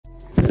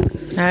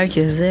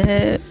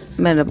Herkese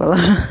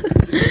merhabalar.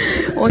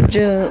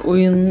 Onca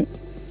oyun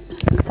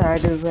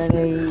Stardew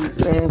Valley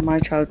ve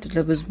My Childhood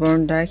Was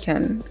Born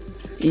derken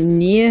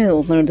niye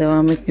onlara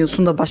devam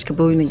etmiyorsun da başka bir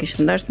oyuna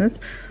geçtin dersiniz.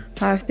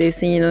 Half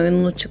Days'in yeni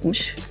oyunu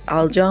çıkmış.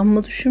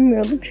 Alacağımı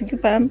düşünmüyordum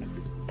çünkü ben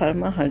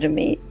paramı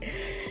harcamayı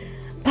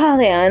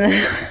pahalı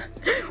yani.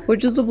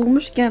 Ucuzu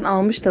bulmuşken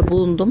almış da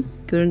bulundum.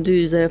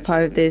 Göründüğü üzere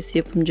Five Days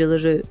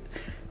yapımcıları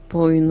bu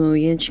oyunu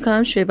yeni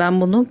çıkarmış ve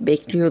ben bunu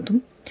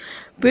bekliyordum.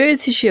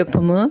 British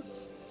yapımı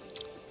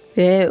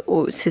ve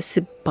o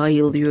sesi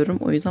bayılıyorum.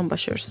 O yüzden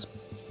başlıyoruz.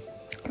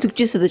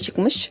 Türkçesi de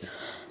çıkmış.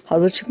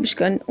 Hazır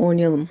çıkmışken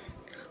oynayalım.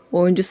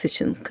 Oyuncu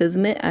seçin. Kız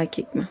mı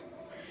erkek mi?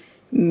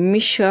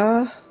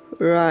 Misha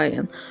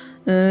Ryan.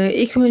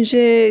 İlk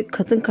önce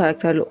kadın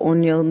karakterle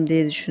oynayalım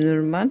diye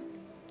düşünüyorum ben.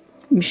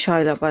 Misha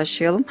ile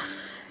başlayalım.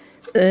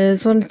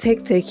 Sonra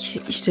tek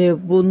tek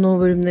işte bunu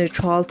bölümleri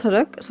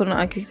çoğaltarak sonra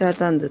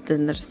erkeklerden de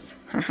deneriz.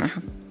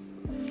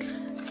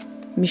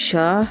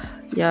 Misha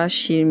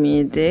yaş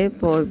 27,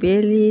 boy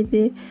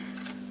 1.57,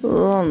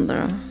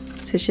 Londra.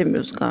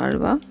 Seçemiyoruz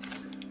galiba.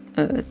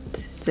 Evet,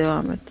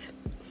 devam et.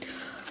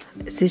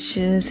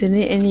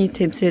 Seni en iyi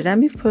temsil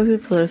eden bir profil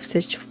fotoğrafı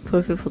seç.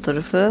 Profil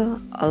fotoğrafı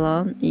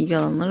alan, ilgi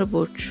alanlara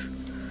borç.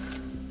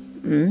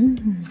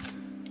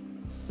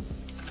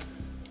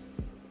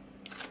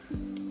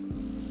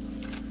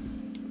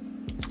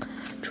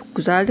 Çok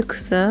güzeldi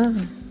kısa.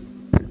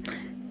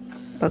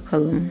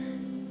 Bakalım.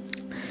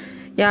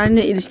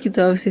 Yani ilişki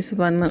tavsiyesi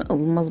benden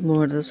alınmaz bu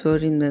arada,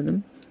 söyleyeyim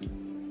dedim.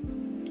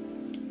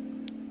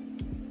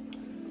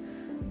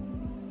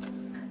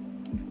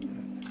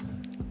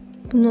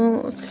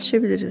 Bunu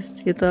seçebiliriz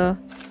ya da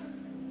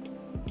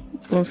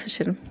bunu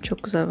seçelim.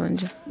 Çok güzel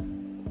bence.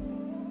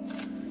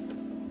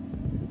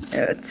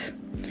 Evet.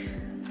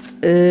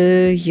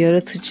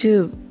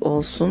 Yaratıcı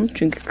olsun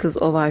çünkü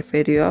kız o vibe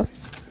veriyor.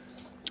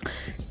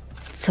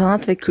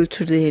 Sanat ve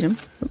kültür diyelim.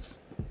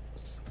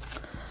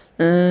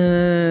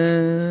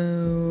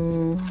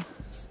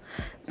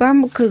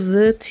 Ben bu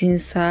kızı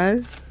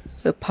tinsel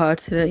ve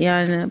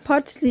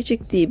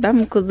partileyecek değil. Ben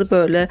bu kızı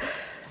böyle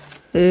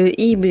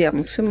iyi bir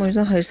yapmak istiyorum. O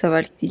yüzden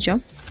hayırseverlik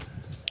diyeceğim.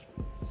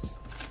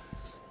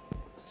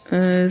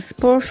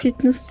 Spor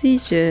fitness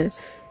diyece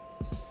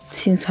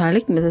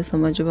tinsellik mi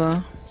desem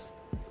acaba?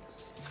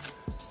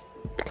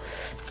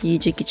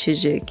 Yiyecek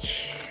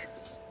içecek.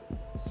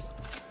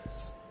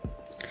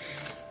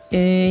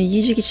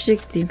 Yiyecek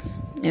içecek diyeyim.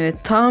 Evet,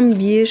 tam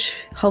bir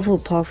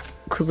Hufflepuff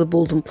kızı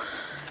buldum.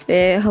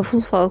 Ve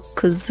Hufflepuff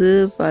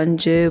kızı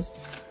bence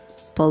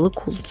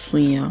balık olsun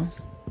ya.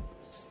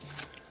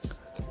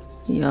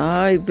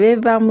 Ya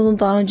ve ben bunu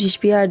daha önce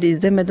hiçbir yerde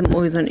izlemedim.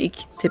 O yüzden ilk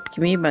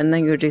tepkimi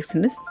benden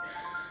göreceksiniz.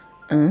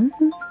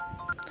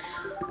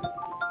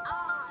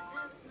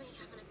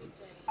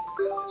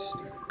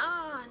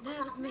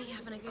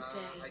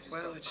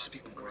 Well, it's just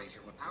been great.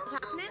 What's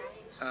happening?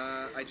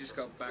 I just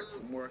got back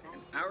from work an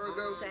hour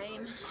ago.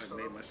 Same. I've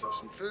made myself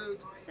some food.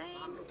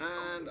 Same.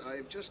 And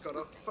I've just got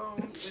off the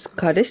phone.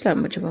 Kardeşler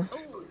mi acaba? Ooh,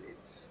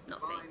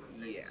 not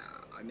same. Yeah,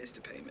 I missed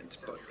a payment,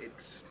 but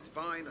it's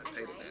fine. I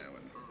paid it now,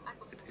 and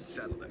it's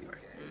settled anyway.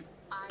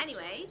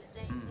 Anyway,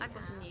 I've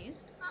got some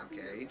news.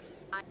 Okay.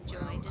 I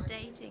joined a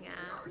dating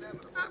app.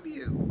 Have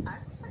you?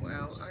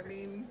 Well, I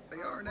mean,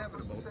 they are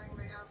inevitable.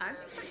 I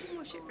was expecting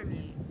more shit from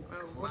you.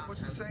 Well,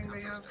 what's the saying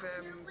they have?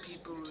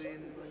 People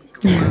in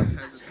glass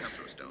houses can't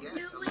throw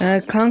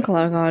stones.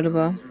 Kankalar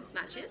galiba.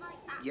 Matches?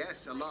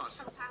 Yes, a lot.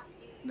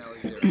 No,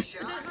 zero. I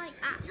don't like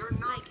apps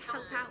like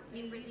help out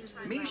new users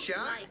with Misha,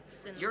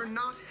 likes and you're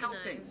not you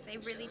helping. know, they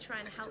really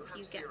trying to help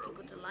you get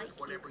people to like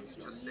you because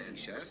you're new.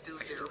 Misha, I still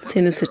have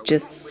Seni zero.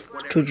 seçeceğiz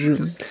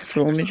çocuğum.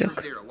 Sıfır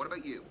olmayacak. Zero. What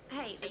about you?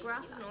 Hey, the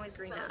grass isn't always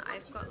greener.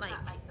 I've got like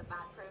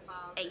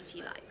 80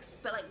 likes.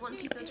 But like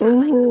once you filter out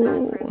like the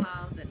bad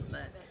profiles and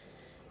the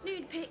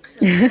nude pics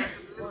and the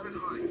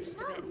ones, it's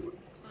just a bit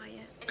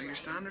quiet. Are your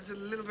standards a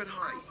little bit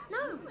high?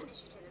 No.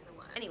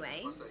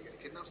 Anyway,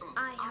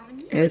 I have a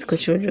new Evet,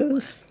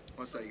 kaçıyoruz.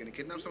 What's that? You gonna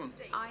kidnap someone?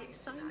 I've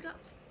signed up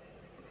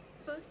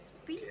for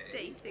speed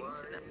dating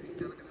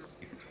tonight.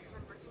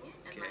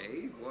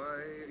 Okay. Why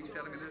are you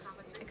telling me this?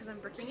 Because I'm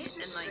booking it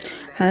and like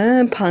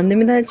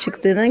Pandemiden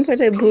çıktığına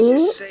göre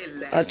bu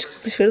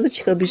açık dışarıda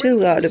çıkabilir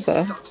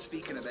galiba. Stop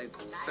speaking about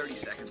 30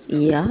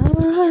 seconds. Ya.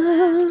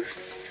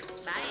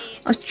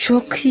 bye.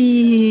 Çok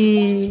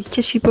iyi.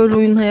 Keşke böyle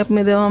oyunlar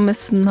yapmaya devam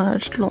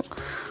etsinler.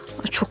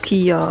 Çok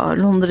iyi ya.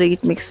 Londra'ya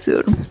gitmek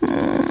istiyorum.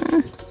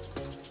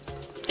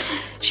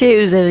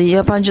 Şey üzerine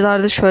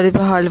yabancılarda şöyle bir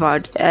hal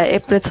var.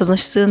 App'le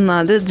tanıştığın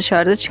halde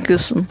dışarıda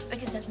çıkıyorsun.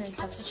 Because there's no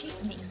substitute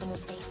for meeting someone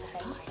face to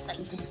face. Like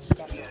you can see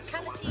their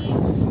physicality, feel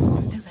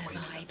their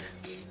vibe.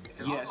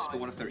 Yes, but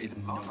what if there is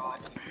no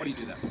vibe? What do you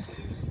do then?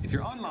 If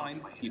you're online,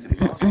 you can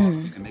log off,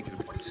 you can make it an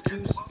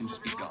excuse, you can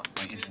just be gone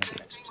by internet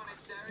connections.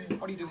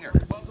 What do you do here?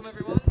 Welcome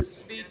everyone to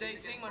Speed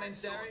Dating. My name's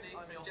Derek.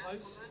 I'm your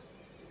host.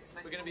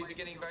 We're going to be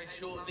beginning very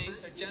shortly,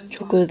 so Çok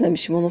gentlemen,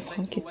 özlemişim, onu make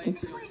fark your way ettim.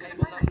 to your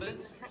table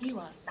numbers. You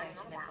are so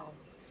cynical.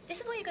 This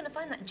is where you're going to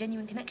find that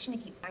genuine connection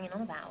you keep banging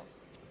on about.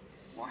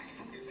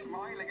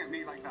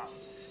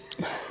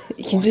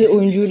 İkinci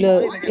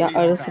oyuncuyla ya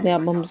arasında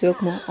yapmamız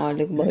yok mu?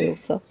 Ağırlık bağı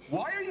yoksa.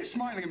 Why are you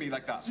smiling at me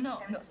like that? No,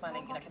 I'm not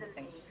smiling. You like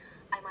everything.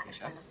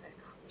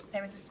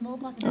 There is a small Aa,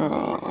 possibility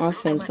I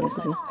aferin might sana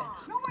decide kızım. us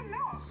both.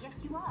 Yes,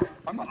 you are.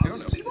 I'm not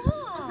doing this. You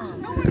are.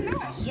 No, I'm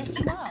not. Yes,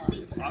 you are.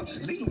 I'll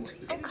just leave.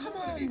 Oh, come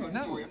on.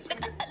 No,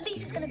 Look, at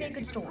least it's going to be a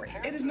good story.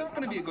 it is not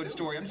going to be a good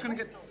story. I'm just going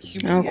to get Aa,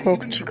 humiliated. korku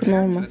Even çıkın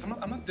preparing for olma. this.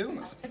 I'm not doing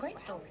it. A great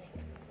story.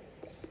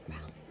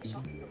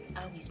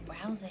 Oh, he's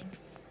browsing.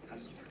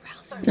 He's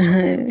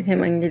browsing.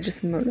 Hemen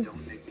gelirsin böyle.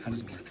 How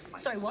does it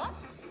work? Sorry, what?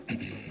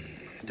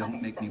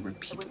 Don't make me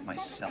repeat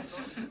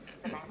myself.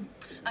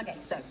 Okay,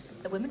 so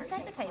the women stay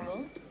at the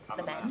table,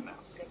 the men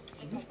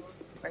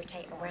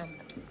rotate around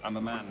them. I'm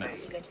a man now.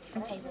 So you go to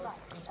different tables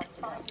and you speak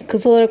to girls.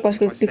 Kız olarak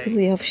başka bir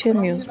kızı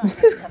yavşayamıyoruz. You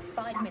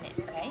have 5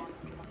 minutes, okay?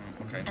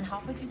 Okay. And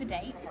halfway through the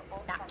date,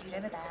 that dude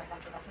over there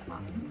will give us a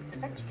wine.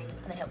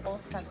 And then he'll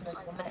also tell us when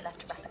there's 1 minute left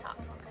to wrap it up.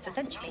 So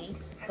essentially,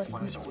 you've got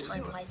to use your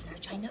time wisely,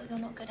 which I know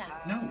you're not good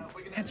at. No,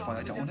 hence why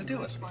I don't want to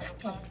do it.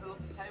 Exactly.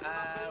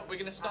 We're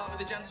going to start with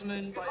the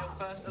gentleman by your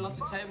first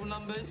allotted table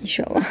numbers.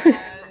 İnşallah.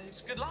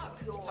 And good luck.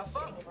 Have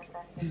fun.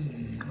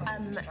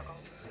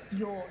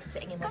 You're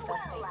sitting in my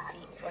first date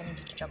seat, so I need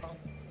you to jog on.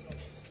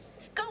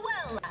 Go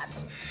well, lad.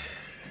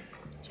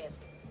 Cheers.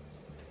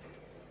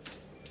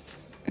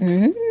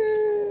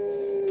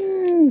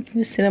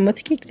 Bir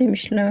sinematik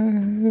eklemişler.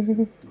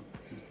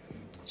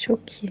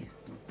 Çok iyi.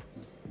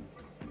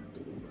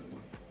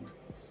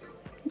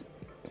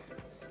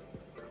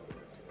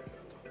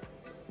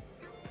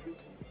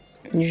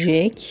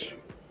 Jack.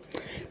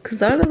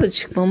 Kızlarla da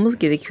çıkmamız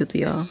gerekiyordu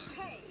ya.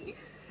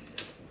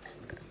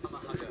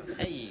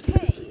 Hey.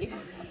 Hey.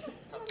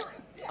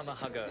 I'm a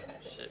hugger.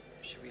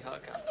 Should we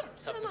hug?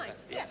 So am I.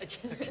 First, yeah.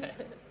 Okay.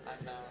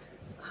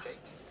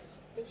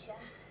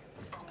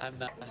 I'm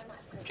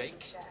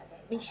Jake.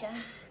 Misha,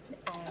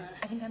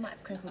 I think I might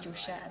have crinkled your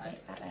shirt a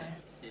bit back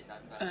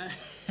there.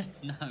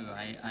 No,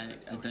 I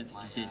don't think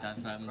you did.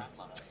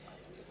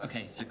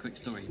 Okay, so quick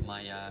story.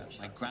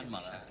 My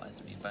grandmother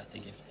buys me a birthday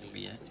gift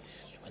every year,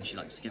 and she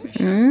likes to give me a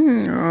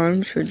shirt.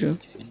 Ağırmış çocuğu.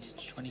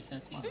 Vintage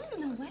 2013.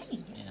 No way.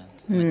 Yeah.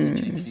 My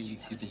teacher clearly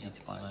too busy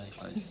to buy my own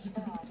clothes.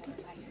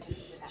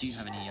 Do you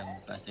have any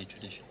birthday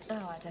traditions? Oh,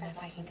 I don't know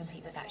if I can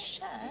compete with that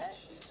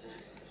shirt.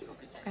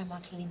 Grandma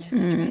clearly knows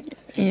her trick.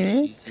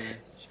 Evet.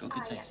 She's got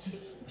good taste.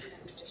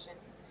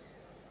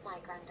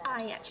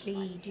 I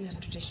actually do have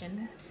a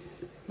tradition.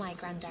 My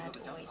granddad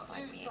always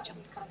buys me a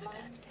jumper on my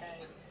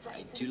birthday.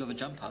 Do you love a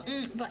jumper?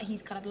 But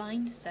he's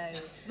colourblind, so...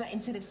 But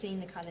instead of seeing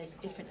the colours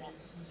differently,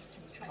 he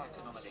sees them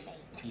the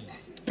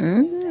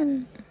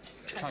same.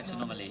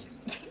 Trigonometry.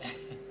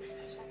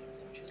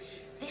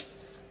 This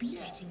speed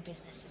dating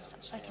business is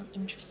such like an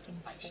interesting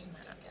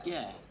format.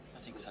 Yeah, I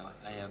think so.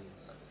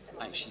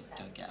 I actually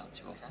don't get out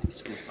too often.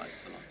 School's quite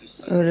full on.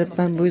 So.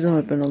 Öğretmen, bu yüzden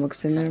öğretmen olmak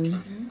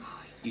istemiyorum.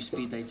 You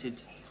speed dated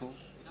before?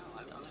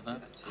 That's a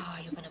verb? Oh,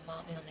 you're gonna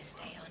mark me on this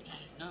day, aren't you?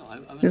 No, I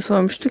Ne went.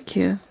 sormuştuk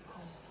ki?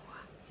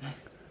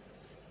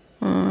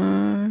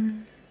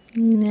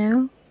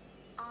 No.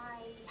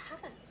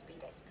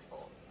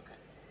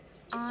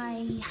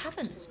 I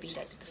haven't speed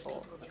dated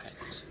before. Okay.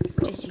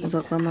 Just use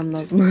Odaklanmam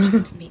just lazım.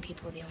 trying to meet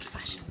people the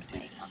old-fashioned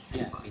way.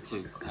 Yeah, me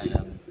too. I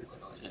don't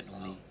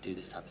normally do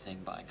this type of thing,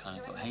 but I kind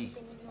of thought, hey,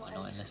 why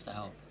not enlist the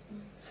help?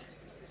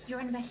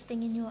 You're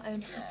investing in your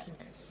own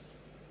happiness.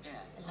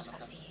 I love that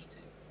for you.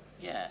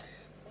 Yeah.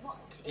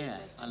 Yeah,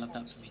 I love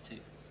that for me too.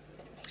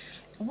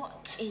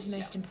 What is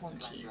most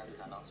important to you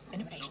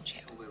in a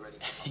relationship?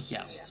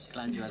 Yeah,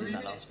 glad you added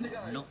that last part.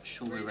 I'm not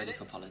sure we're ready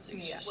for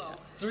politics just yet.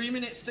 3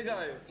 minutes to go.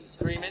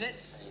 3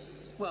 minutes.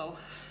 Well,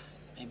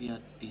 maybe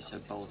I'd be so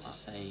bold to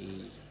say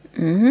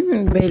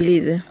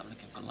Belliydi. I'm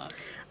looking for love.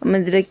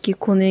 Ama direkt ki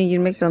konuya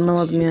girmek de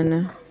anlamadım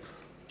yani.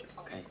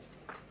 Okay,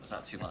 was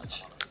that too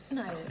much?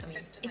 No, I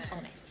mean, it's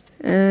honest.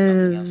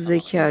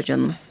 Zeka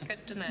canım.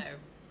 Good to know.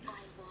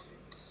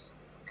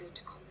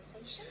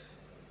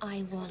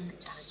 I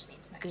want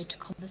good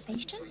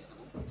conversation.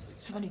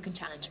 Someone who can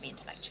challenge me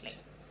intellectually.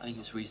 I think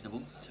it's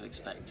reasonable to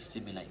expect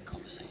stimulating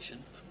conversation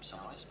from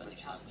someone you're spending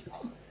time with.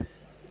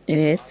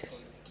 Evet.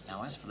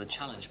 Now, as for the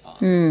challenge part,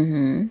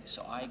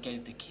 so I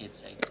gave the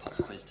kids a pop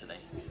quiz today.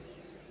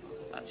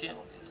 That's it.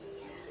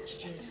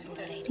 Should you do this with all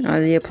the ladies?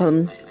 Hadi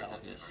yapalım. Isn't that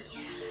obvious?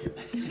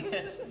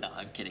 No,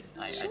 I'm kidding.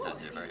 I don't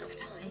do it very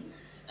often.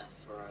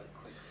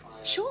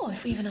 Sure,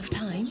 if we have enough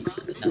time.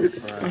 Now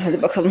for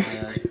Hadi bakalım.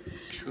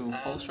 true or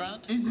false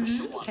round.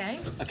 Okay.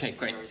 Okay,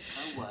 great.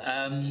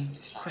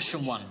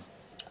 Question 1.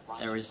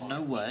 There is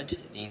no word in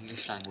the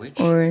English language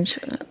Orange.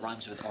 that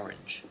rhymes with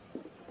orange.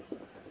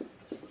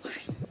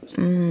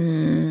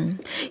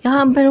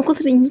 Ya ben o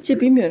kadar İngilizce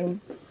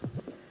bilmiyorum.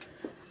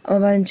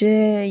 Ama bence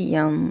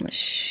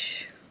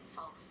yanlış.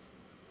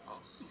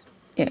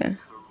 Yeah.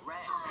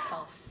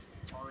 False.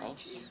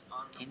 False.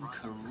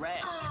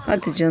 Incorrect.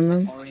 Hadi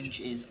canım. Orange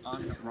is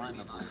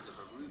unrhymable.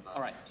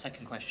 All right,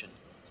 second question.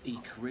 The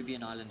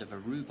Caribbean island of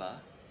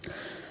Aruba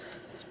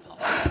is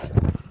part of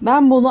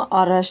Ben bunu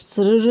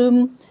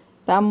araştırırım.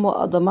 Ben bu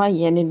adama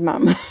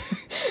yenilmem.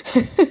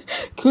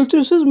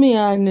 Kültürsüz mü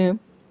yani?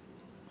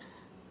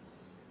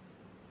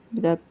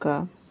 Bir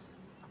dakika.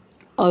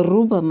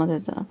 Aruba mı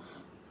dedi?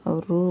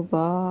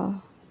 Aruba.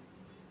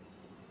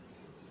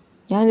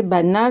 Yani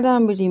ben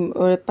nereden bileyim?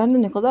 Öğretmen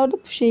de ne kadar da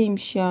bu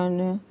şeymiş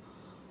yani.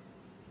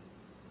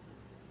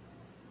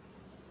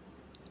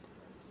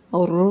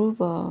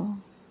 Aruba.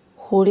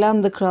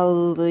 Hollanda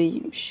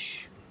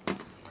Krallığı'ymış.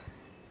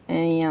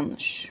 En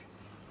yanlış.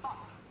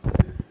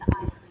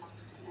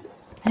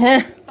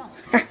 Heh.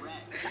 False.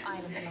 The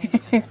island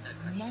belongs to the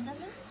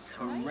Netherlands,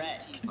 right?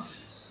 Correct.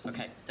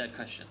 Okay, third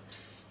question.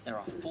 There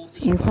are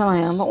 14 İnsan bones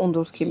ayağında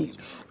 14 kemik. in each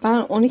Ben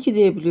 12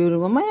 diye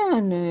biliyorum ama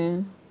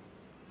yani.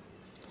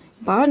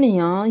 Bana ne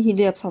ya?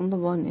 Hile yapsam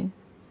da bana ne?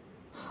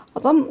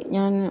 Adam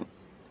yani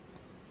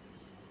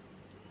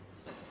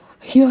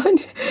yani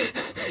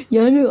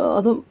yani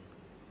adam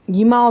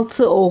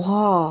 26,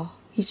 oha,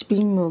 hiç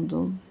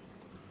bilmiyordum.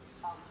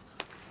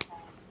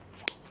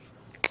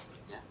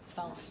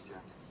 False.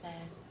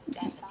 There's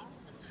definitely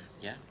more than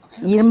that. Yeah.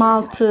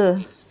 26.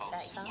 35?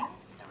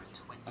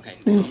 Okay.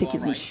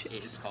 28'miş.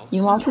 It is false.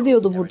 26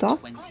 diyordu There are burada.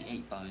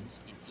 28 bones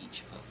in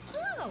each foot.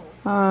 Oh,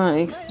 Ha,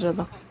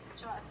 ekstrada.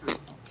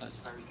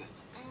 Close.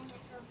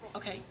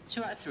 Okay,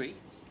 2 out of 3.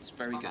 It's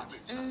very good.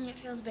 it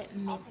feels a bit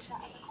mid to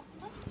me.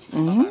 It's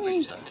above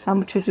average though.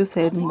 Ben bu çocuğu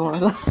sevdim bu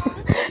arada.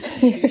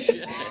 You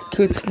should.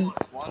 Kötü. 1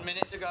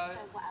 minute to go.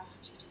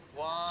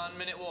 1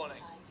 minute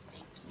warning.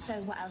 So,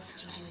 what else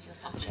do you do with your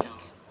subject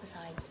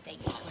besides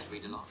date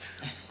weddings?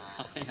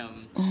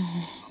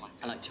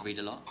 I like to read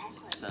a lot.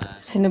 It's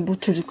Seni bu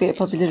çocukla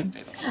yapabilirim.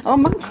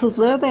 Ama ben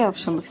kızlara da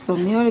yapışmak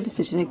istiyorum. Niye öyle bir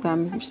seçenek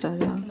vermemişler ya?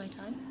 In my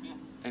time?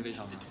 favorite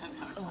genre.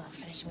 Oh,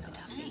 finishing with a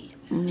toughie.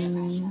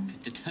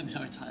 Could determine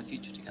our entire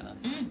future together.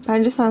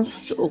 Bence sen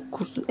suç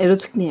okursun.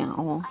 Erotik ne ya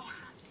o?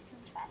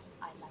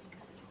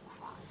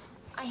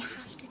 I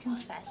have to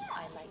confess,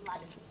 I like a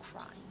little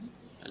crime.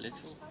 A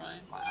little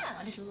crime.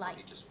 Yeah, a little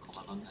like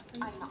killing spree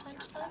from time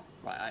to time.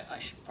 Right, I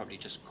should probably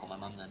just call my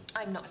mum then.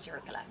 I'm not a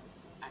serial killer.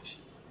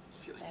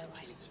 Though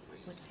I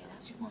would say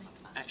that, wouldn't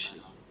I?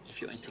 Actually,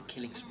 if you're into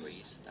killing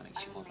sprees, that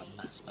makes you more of a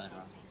mass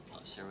murderer,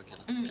 not a serial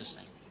killer. Just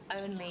saying.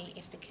 Only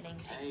if the killing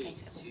takes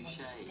place over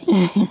one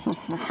sustained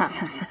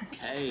period.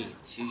 Okay,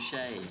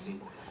 touche.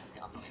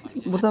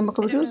 Buradan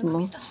bakabiliyoruz mu?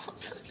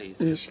 Yes,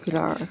 please.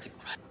 İlişkiler. To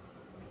gra-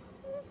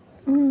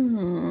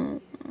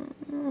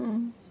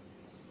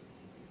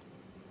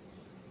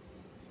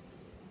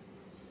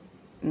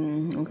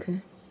 Okey.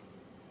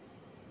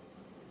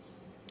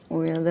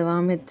 Oraya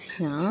devam et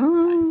ya.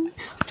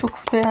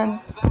 Çok beğendim.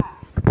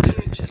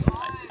 Shit, I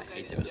hate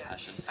it with a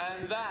passion.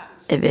 And that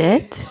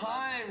Evet. is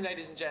time,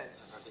 ladies and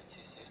gents.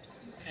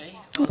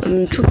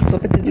 Okay. Çok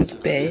sohbet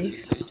ediyoruz be. Too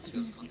soon.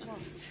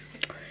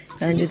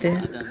 Bence de.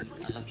 I'd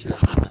love to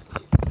contact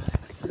you.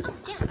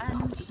 Yeah,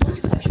 what's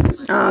your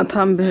socials? Aa,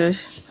 tam bir.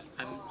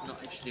 I'm not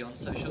actually on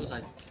socials.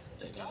 I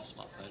don't have a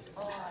smartphone.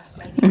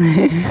 Saving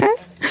yourselves for the end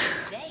of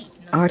the date.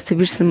 Nice. Artı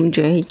birsin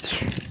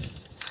Jake.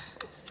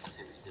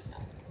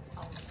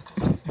 Old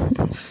school.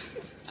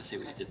 I see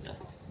what you did there.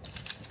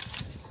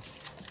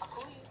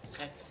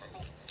 Okay.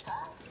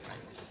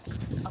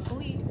 I'll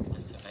call you.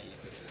 Nice to meet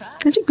you.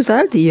 Bence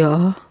güzeldi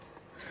ya.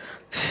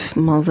 Üf,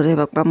 manzaraya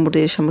bak, ben burada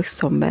yaşamak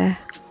istiyorum be.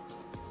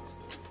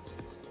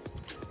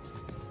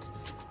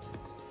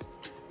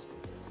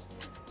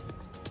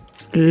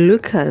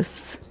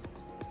 Lucas.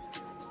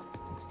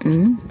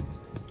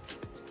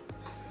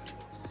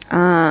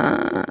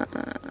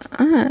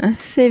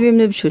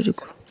 Sevimli bir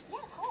çocuk.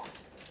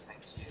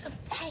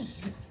 Hey.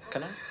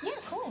 Can I? Yeah,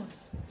 of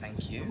course.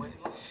 Thank you.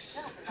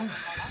 Have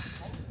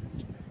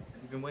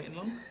you been waiting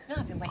long? No,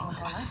 I've been waiting my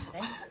whole life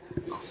for this.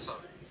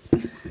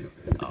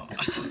 Oh,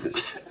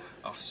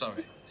 oh,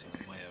 sorry.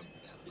 Sorry,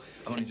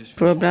 I'm only just.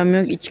 Problem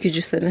yok,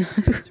 içgücü seni.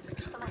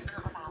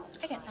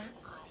 I get that.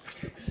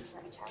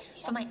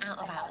 For my out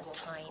of hours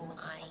time,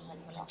 I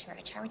volunteer at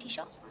a charity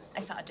shop.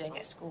 I started doing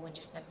it at school and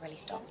just never really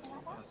stopped.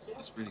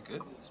 That's really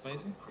good. That's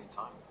amazing.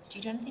 Do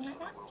you do anything like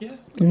that? Yeah.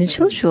 Ne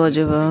çalışıyor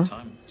acaba? Free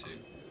time too.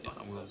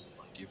 Yeah, I will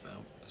give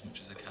out as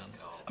much as I can.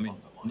 I mean,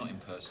 not in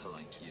person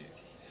like you.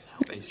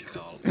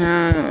 Basically, I'll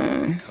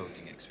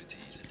coding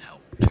expertise and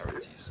help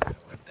charities.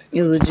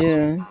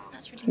 Yazıcı,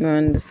 That's really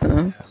mühendisi.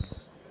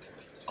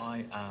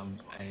 I am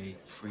a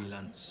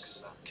freelance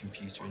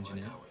computer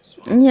engineer.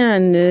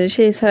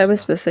 Yani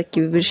serbest meslek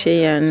gibi bir şey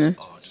yani.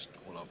 Are just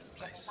all over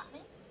the place.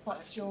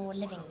 What's your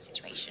living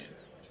situation?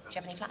 Do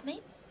you have any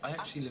flatmates? I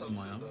actually live on my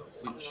own,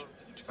 which,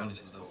 to be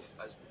honest, I love.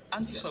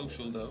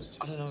 Antisocial though.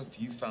 I don't know if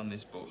you found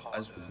this, but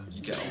as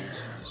you get older,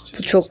 it's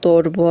just. Çok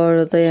doğru bu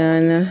arada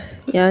yani.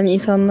 Yani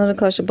insanlara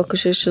karşı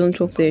bakış açın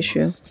çok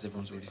değişiyor. Because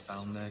everyone's already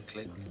found their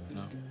clique, you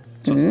know.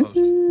 So I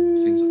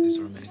suppose things like this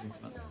are amazing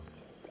for that.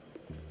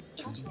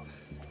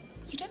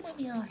 If you don't mind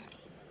me asking,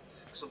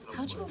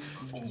 how do you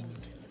afford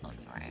to live on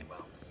your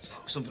own?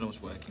 Something I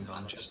was working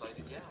on just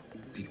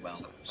did well,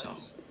 so.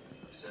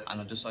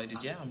 And I decided,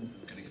 yeah, I'm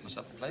gonna get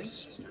myself a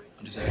place.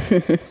 I deserve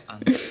it.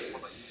 And the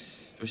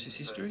rest is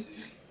history.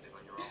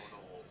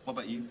 What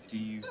about you? Do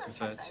you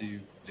prefer to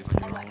live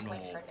on your own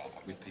or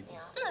with people?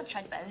 I've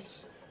tried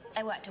both.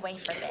 I worked away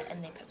for a bit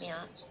and they put me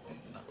out.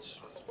 That's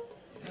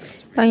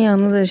Ben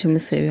yalnız yaşamayı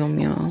seviyorum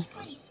ya.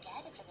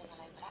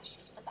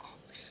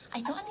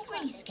 I thought I'd be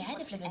really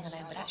scared of living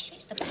alone, but actually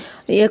it's the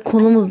best. Ya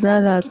konumuz ne I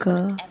can alaka?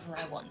 whatever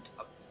I want.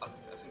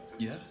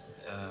 yeah.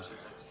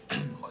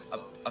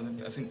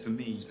 I think for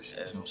me,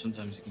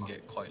 sometimes it can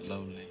get quite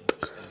lonely,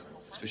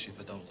 especially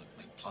if I don't like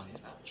make plans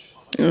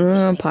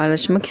much.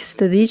 Paylaşmak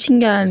istediği için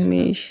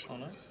gelmiş. Oh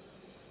no,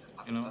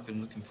 you know I've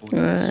been looking forward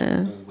to this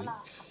all week,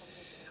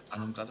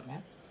 and I'm glad I'm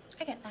here.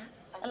 I get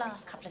that. The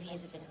last couple of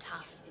years have been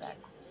tough, but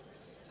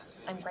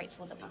I'm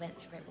grateful that we went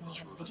through it when we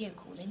had video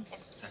calling.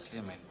 Exactly.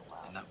 I mean,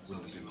 and that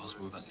wouldn't have been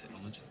possible without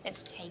technology.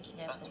 It's taking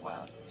over the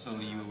world. So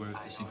are you aware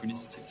of the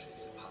synchronicity?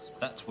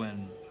 That's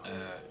when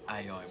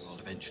AI will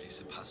eventually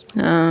surpass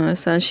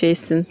Sen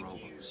şeysin.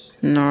 robots.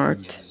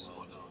 Nerd.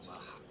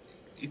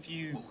 If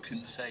you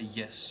could say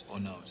yes or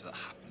no to that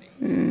happening,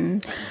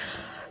 what would you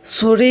say?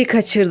 Soruyu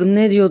kaçırdım.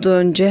 Ne diyordu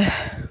önce?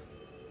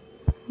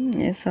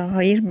 Neyse,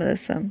 hayır mı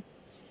desem?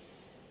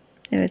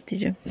 Evet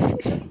diyeceğim.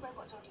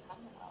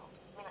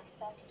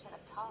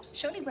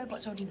 Surely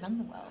robots already run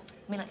the world.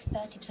 I mean, like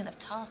 30% of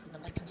tasks are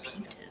done by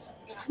computers.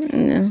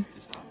 Ne?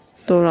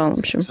 Doğru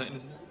almışım. Exciting,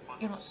 isn't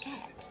it? You're not scared?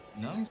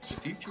 No, it's the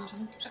future,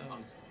 isn't it? So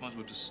might as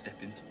well just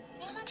step into it.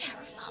 I'm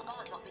terrified.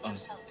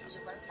 Honestly,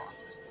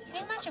 Can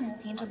you imagine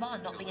walking into a bar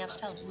and not being able to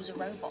tell who's a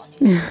robot and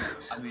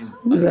who's not? I mean,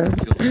 Güzel. I don't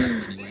feel like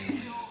that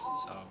anyway.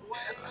 So,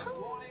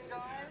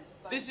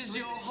 This is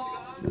your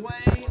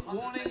halfway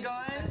warning,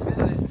 guys.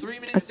 That is 3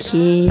 minutes to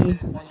Okay.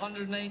 go.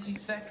 180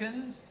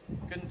 seconds.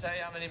 Couldn't tell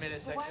you how many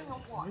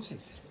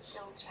milliseconds.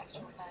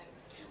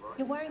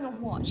 You're wearing a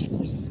watch and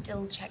you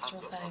still checked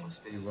your phone.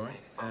 you're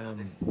right.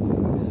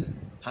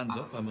 Hands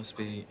up, I must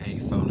be a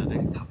phone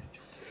addict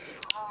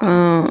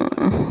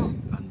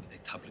and a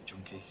tablet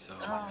junkie. So,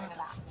 Oh,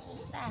 the full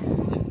set.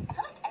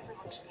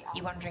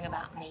 You wondering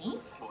about me?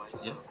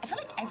 yeah. I feel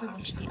like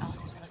everyone should be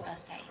asked this on a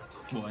first date.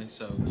 Why?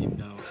 So you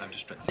know how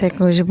distracted.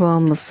 Teknoloji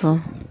bağımlısı.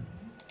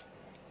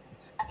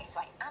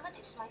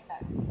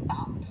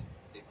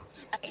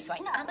 Okay, so I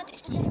am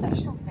addicted to my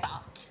phone,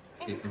 but...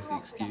 Here comes the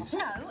excuse.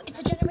 No, it's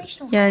a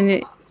generational Yani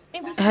thing. I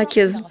mean, we grew up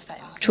herkes with our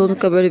phones,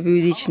 çoğunlukla and böyle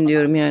büyüdüğü için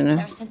diyorum yani.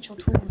 they're essential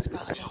tools for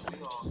our daily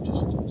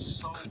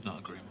routines. Could not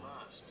agree more.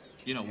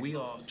 You know, we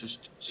are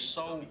just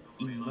so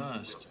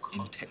immersed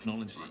in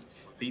technology.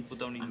 People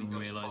don't even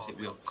realize that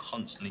we are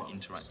constantly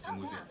interacting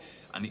with it,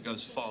 and it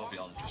goes far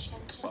beyond just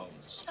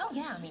phones. Oh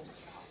yeah, I mean,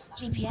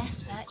 GPS,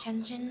 search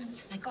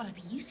engines. My God, I'd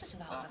be useless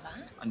without all of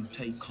that. And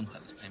take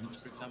contactless payments,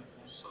 for example.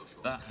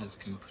 That has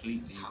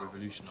completely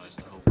revolutionized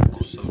the whole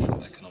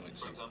social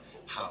economics of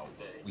how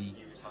we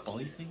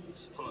buy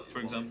things. For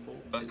example,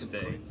 back in the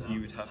day,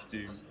 you would have to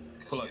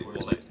pull out your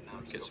wallet,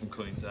 get some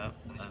coins out,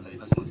 and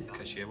pass them to the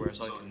cashier, whereas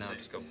I can now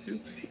just go,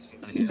 boop,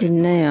 and it's paid.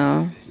 Dinle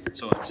ya.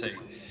 So I'd say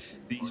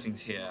these things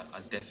here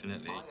are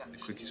definitely the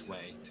quickest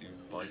way to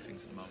buy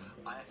things at the moment.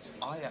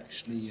 I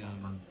actually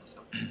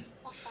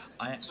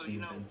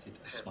invented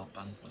a smart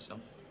band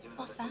myself.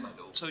 What's that?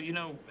 So you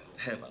know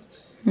hairbands.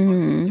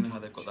 You know how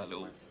they've got that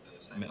little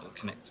metal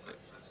connector bit.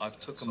 I've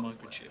took a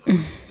microchip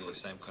with the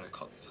same kind of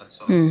contact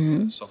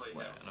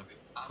software, and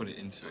I've put it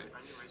into it,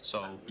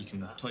 so you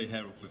can tie your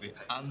hair up with it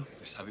and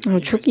just have it. Aa,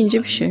 çok ince bir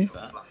And şey. with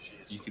that,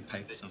 you could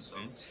pay for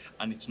something,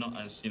 and it's not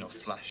as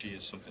flashy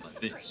as something like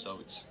this. So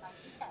it's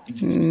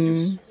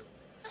inconspicuous.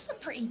 That's a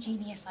pretty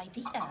genius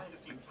idea.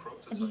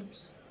 Have you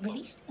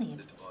released any of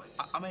them?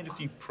 I made a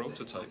few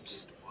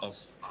prototypes of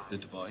the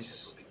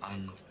device,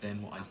 and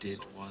then what I did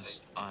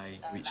was I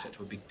reached out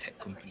to a big tech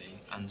company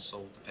and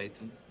sold the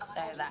patent.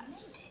 So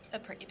that's a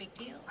pretty big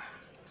deal.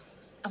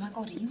 Oh my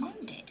God, are you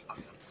loaded?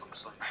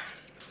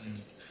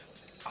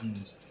 I'm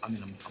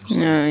Ya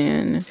signed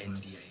yani. to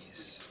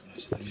NDAs,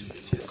 so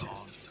legally I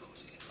can't.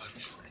 I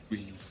just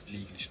really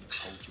legally shouldn't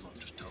have told you what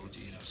I've just told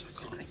you,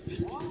 so I can't.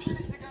 Secret.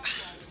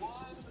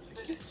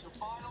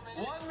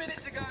 1 minute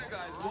to go,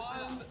 guys.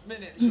 1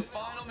 minute. It's your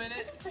final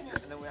minute,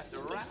 and then we have to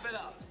wrap it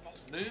up.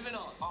 Moving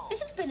on.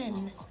 This has been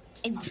an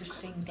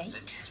interesting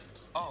date.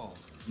 Oh,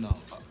 no.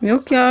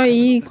 Yok ya,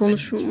 iyi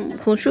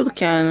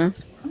konuşuyorduk yani.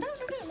 No,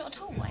 not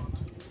at all.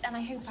 And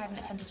I hope I haven't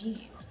offended you.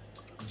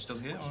 I'm still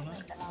here, aren't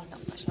I? Oh,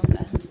 not much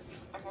longer.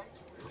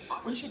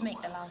 We should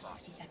make the last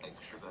 60 seconds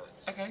count.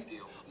 Okay.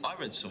 I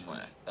read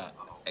somewhere that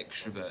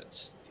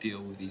extroverts deal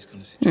with these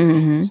kind of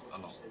situations a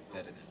lot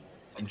better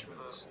than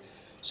introverts.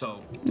 So,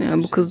 Ya would you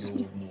bu say kız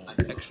you're more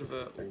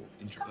extrovert or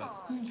introvert?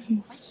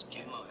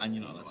 Question. And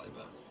you're not allowed to say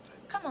both.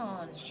 Come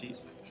on. It's cheap.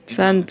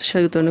 sen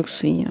dışarı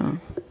dönüksün ya.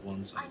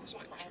 One side of the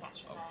spectrum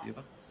of the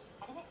other.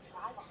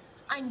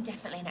 I'm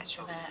definitely an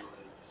extrovert.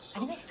 I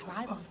think I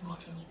thrive off of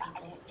meeting new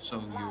people. So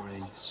you're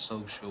a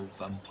social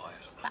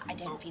vampire. But I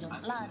don't feed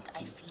on blood,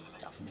 I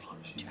feed off of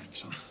human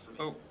interaction.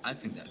 Well, I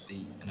think that'd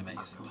be an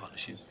amazing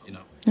partnership,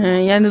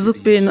 Yani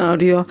zıt birini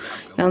arıyor.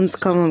 Yalnız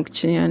kalmamak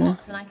için yani.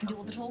 What? So then I can do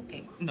all the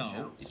talking? No,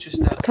 it's just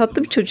that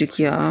Tatlı bir çocuk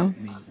ya. me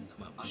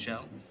come out my shell,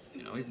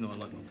 even though I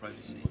like my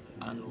privacy,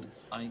 and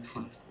I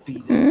could be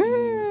there for you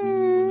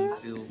when you want to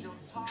feel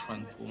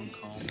tranquil and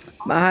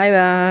calm. Bay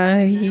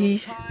bay. Time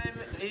is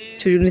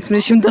Çocuğun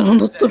ismini şimdiden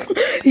unuttum.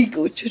 İlk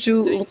o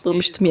çocuğu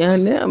unutmamıştım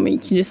yani ama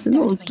ikincisini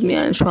unuttum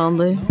yani şu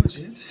anda. No, I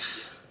did.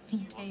 Me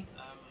too.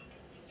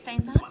 Stay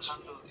in touch.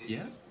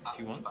 Yeah, if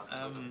you want.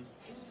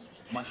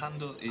 My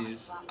handle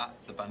is at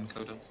the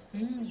bandcoder.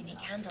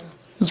 Unique handle.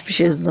 Hiçbir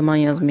şey zaman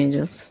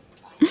yazmayacağız.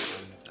 And,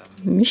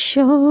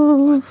 Mişa.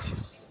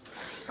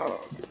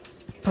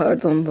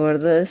 Pardon bu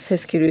arada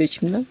ses geliyor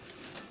içimden.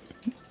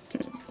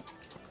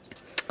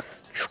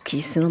 Çok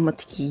iyi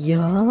sinematik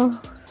ya.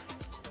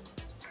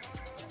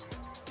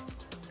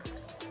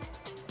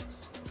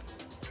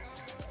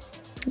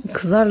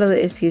 Kızlarla da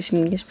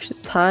etkileşim geçmiş.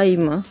 Tay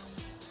mı?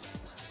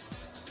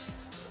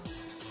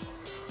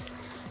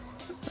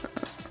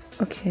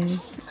 Okay.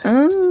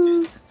 Aa,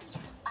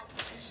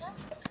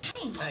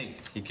 hey,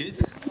 you good?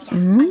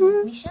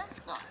 I'm Misha.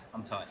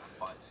 I'm tired.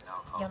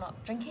 You're not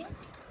drinking?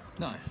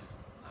 No,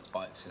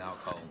 bites and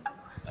alcohol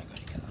don't go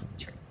together.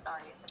 True.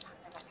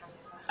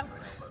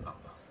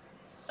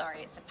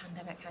 Sorry, it's a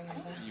pandemic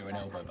hangover. You're an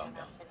elbow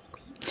bumper.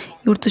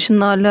 yurt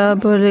dışında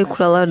hala böyle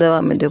kurallar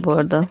devam ediyor bu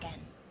arada. Again.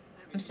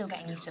 I'm still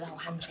getting used to the whole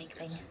handshake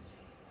thing.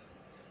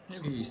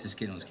 You'll get used to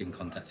skin-on-skin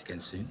contact again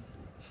soon.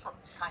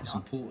 What's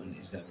important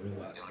is that we're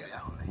all out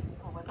together.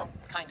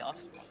 Kind of.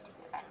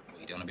 Well,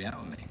 you don't want to be out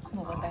with me.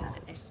 Well, we're both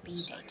at this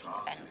speed dating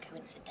event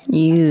coincidentally.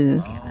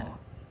 You. Oh,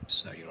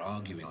 so you're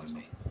arguing with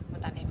me.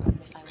 Would that be a problem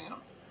if I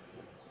was?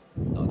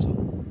 Not at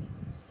all.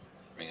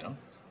 Bring it on.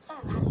 So,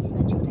 how do you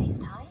spend your days,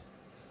 Ty?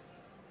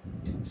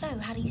 So,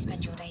 how do you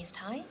spend your days,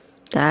 Ty?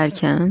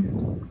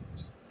 Derken.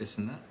 This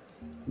and that.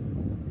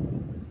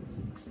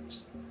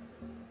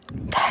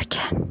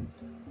 Derken.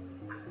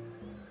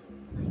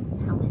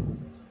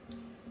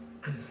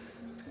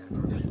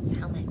 Nice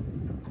helmet.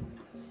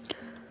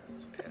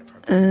 It's a bit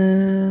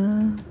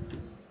inappropriate.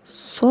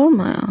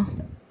 Sorma ya.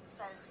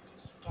 So,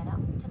 did you get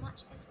up to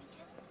much this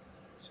weekend?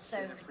 So,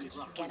 did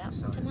you get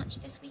up to much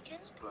this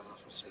weekend?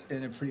 It's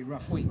been a pretty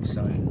rough week,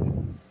 so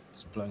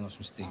just blowing off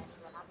some steam.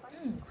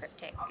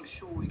 Cryptic. I'm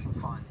sure we can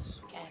find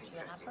some Care to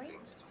elaborate?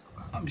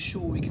 I'm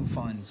sure we can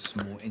find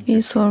some more İyi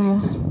interesting sorma.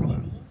 things to talk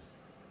about.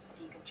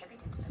 Have you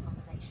contributed to the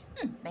conversation?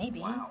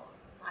 Maybe.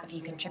 Have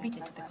you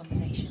contributed to the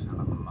conversation?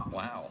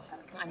 Wow,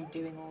 I'm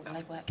doing all the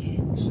legwork here.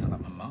 sound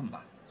like my mum.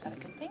 Is that a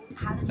good thing?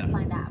 How did you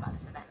find out about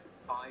this event?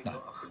 I No.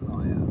 got a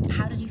flyer.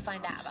 How did you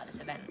find out about this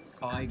event?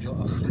 I got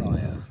a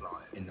flyer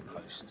in the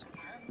post.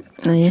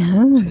 Ya.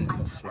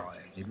 Paper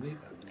flyer. Can you believe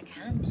that? I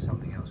can.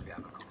 Something else we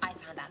haven't got. I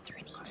found out through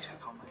an email.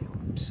 Check our mail.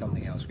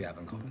 Something else we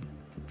haven't gotten.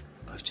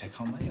 Both check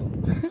our mail.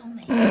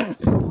 Soulmates.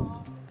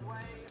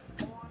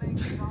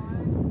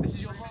 This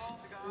is your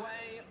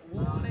halfway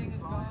warning,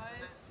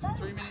 guys.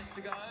 3 minutes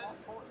to go.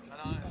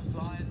 I know,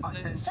 flies,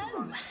 doesn't it? So,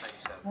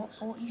 what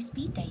brought you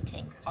speed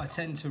dating? I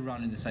tend to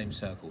run in the same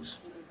circles.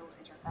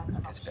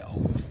 It gets a bit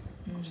old.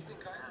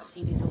 So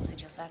you've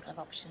exhausted your circle of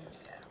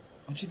options.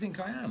 What do you think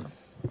I am?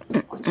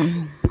 Yeah,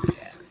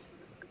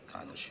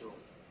 kind of sure.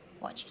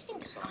 What do you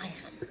think I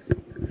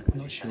am?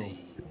 Not sure.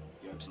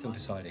 Still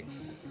deciding.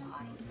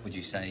 Would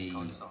you say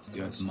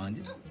you're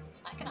open-minded?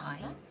 I?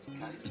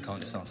 You can't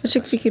just answer the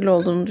Açık question. fikirli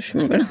olduğunu I can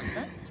düşünmüyorum.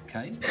 answer.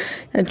 Okay.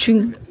 Yani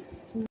çünkü...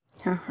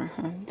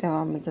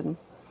 Devam edelim.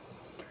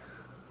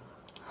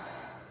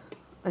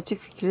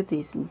 Açık fikirli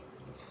değilsin.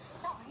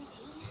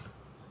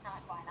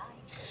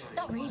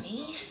 Not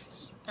really.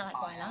 I like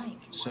what I like.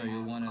 So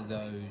you're one of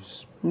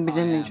those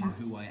Bilemeyeceğim. I am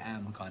who I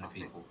am kind of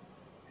people.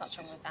 What's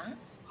wrong with that?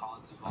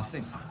 I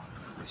think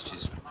it's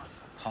just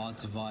hard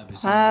to vibe with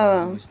Ah. someone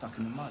who's always stuck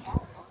in the mud.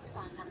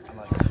 I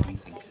like free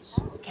thinkers.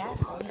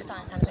 Careful, you're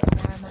starting to sound a bit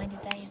narrow-minded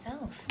there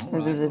yourself.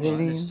 Özür Right,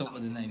 dilerim. let's stop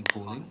with the name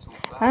calling.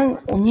 Ben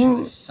Sure, onun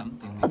there's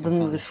something we can adını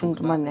find to talk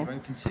düşündüm about anne. that we're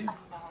open to.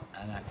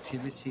 An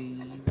activity,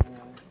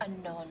 A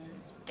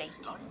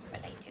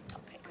non-dating-related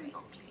topic,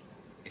 basically.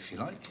 if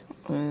you like.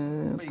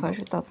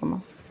 Paraşüt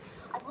atlama.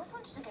 I've always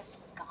wanted to go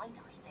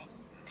skydiving.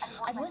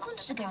 I've always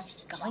wanted to go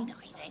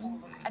skydiving.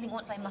 I think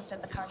once I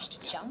mustered the courage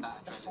to jump,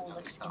 the fall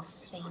looks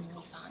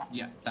insanely fun.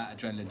 Yeah, that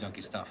adrenaline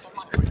junkie stuff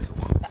is pretty cool.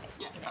 But,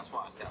 you know,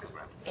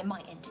 it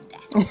might end in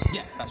death.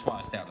 Yeah, that's why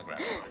I stay on the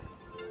ground.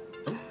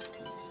 Oh.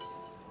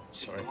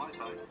 Sorry.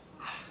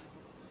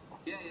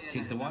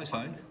 Tease the wise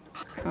phone.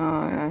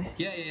 Ay ay.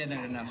 Yeah, no,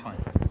 that's fine.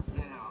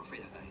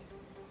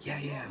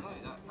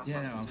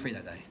 Yeah, no, I'm free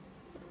that day.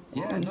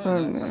 Yeah,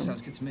 no, that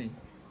sounds good to me.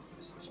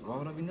 Why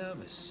would I be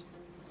nervous?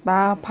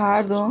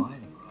 Pardon.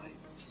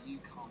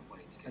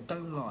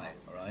 Don't lie,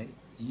 all right?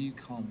 You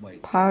can't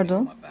wait to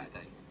Pardon? get me on my back.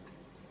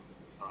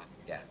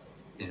 Yeah,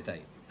 it's a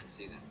date.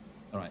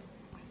 All right.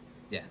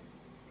 Yeah,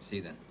 see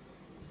you then.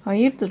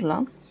 Hayırdır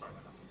lan?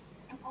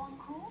 Important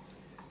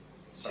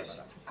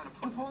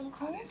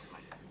call?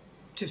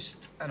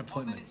 Just an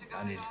appointment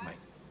I needed to make.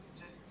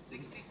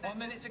 1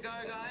 minute to go,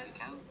 guys.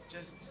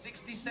 Just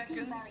 60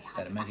 seconds.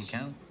 Better make it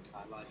count.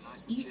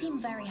 You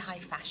seem very high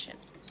fashion.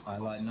 I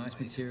like nice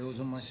materials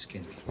on my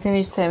skin. Seni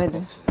hiç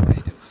sevmedim.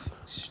 Made of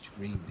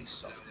extremely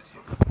soft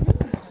material.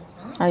 Sounds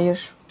nice. Hayır.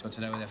 Do you want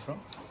to know where they're from?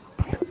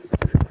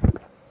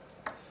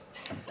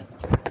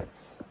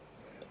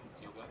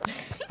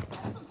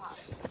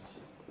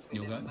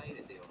 go.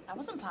 That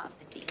wasn't part of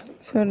the deal. We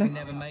Söyle.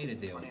 never made a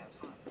deal.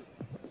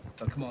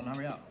 But come on,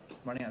 hurry up.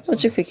 Running out of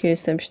Açık time. fikir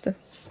istemişti.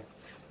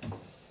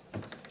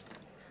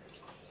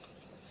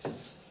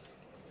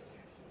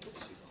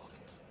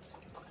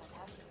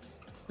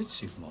 Which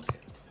supermarket?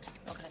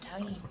 Not gonna tell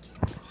you.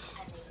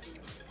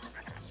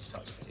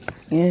 Such a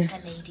tease. Yeah. A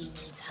lady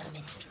needs her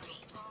mystery.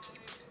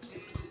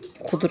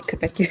 Kudur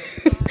köpek gibi.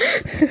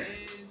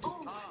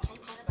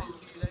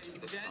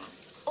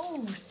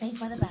 Oh, Saved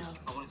by the Bell.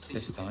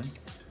 This time,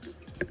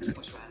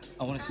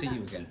 I want to see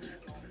you again.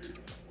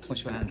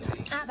 What's your handle?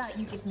 How about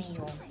you give me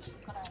yours?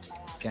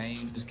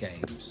 Games.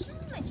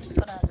 I just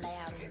gotta lay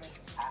out all my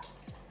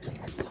suits.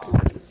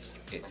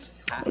 It's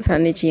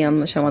Seninle hiç iyi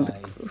anlaşamadık.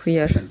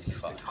 Hıyar. 25.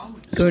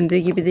 Göründüğü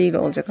gibi değil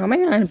olacak ama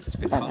yani.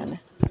 It's been Bana fun. ne.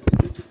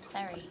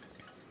 Very.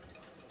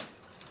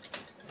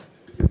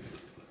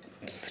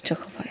 Sıcak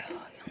hava ya.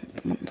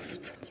 Yandım onu da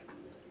satayım.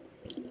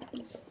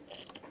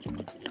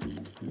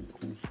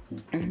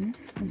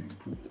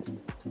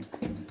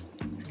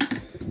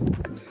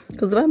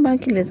 Kız ben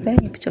belki lezbiyen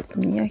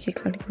yapacaktım. Niye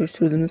erkeklerle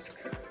görüştürdünüz?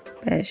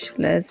 5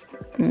 lez.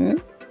 Hı?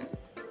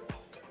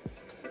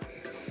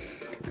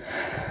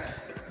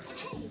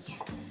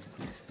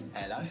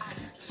 Hello,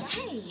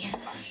 Hey,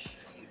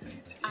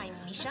 I'm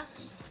Misha.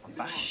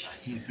 Bash,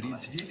 here for the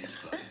interview.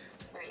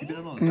 You been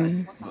on holiday?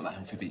 You got that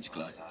healthy beach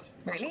glow.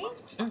 Really?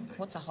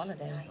 What's a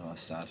holiday? Oh,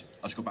 that's sad.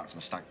 I just got back from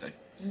a stag do.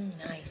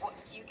 Nice.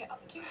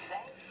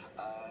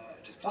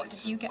 What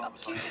did you get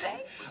up to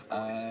today?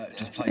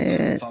 Just played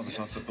some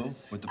five-a-side football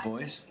with the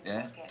boys.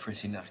 Yeah,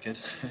 pretty knackered.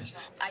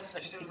 I just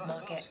went to the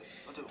supermarket,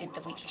 did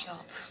the weekly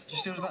shop. Do you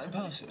still do that in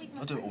person?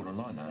 I do it all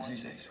online now, it's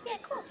easy. Yeah,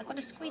 of course, I've got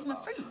to squeeze my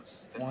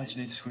fruits. Why do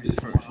you need to squeeze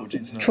the fruit? What do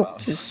you need to know Çok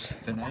about düz.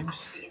 them? Their names?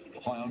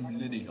 Hi, I'm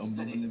Lenny. I'm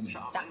Mama Lemon.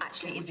 That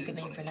actually is a good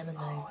name for a lemon,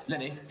 though.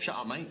 Lenny, shut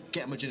up, mate.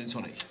 Get him a gin and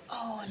tonic.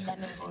 Oh,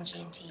 lemons and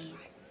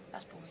G&Ts.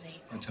 That's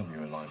ballsy. Don't tell me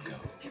you're a lime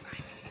girl.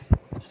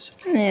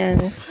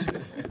 Yani.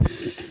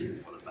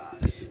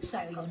 So,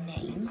 your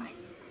name?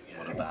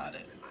 What about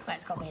it? Well,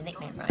 it's got to be a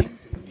nickname, right?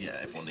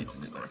 Yeah, everyone needs a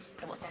nickname.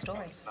 So what's the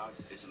story?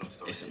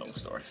 It's a long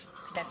story.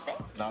 That's it?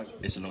 No,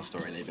 it's a long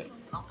story. Leave it.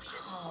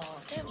 Oh,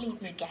 don't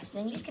leave me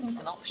guessing. At least give me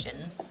some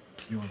options.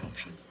 You're an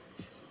option.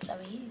 So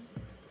are you.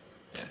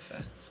 Yeah,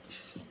 fair.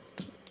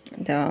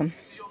 Devam.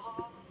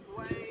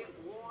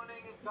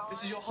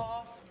 This is your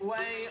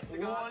halfway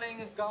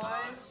warning,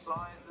 guys.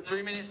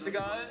 3 minutes to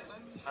go.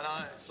 I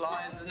know, it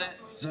flies, doesn't it?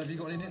 So have you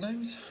got any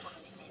nicknames?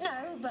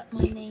 No, but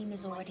my name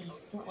is already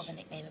sort of a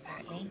nickname,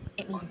 apparently.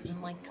 It means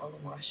Michael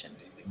in Russian.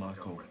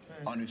 Michael.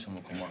 I knew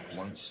someone called Michael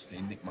once.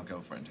 He nicked my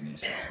girlfriend in year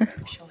 6.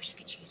 I'm sure she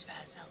could choose for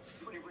herself.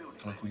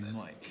 Can I call you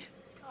Mike?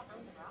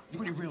 You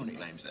got any real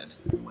nicknames then?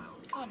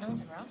 God, no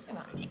one's ever asked me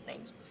about any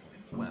nicknames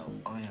before. Well,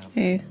 I am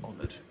Hey.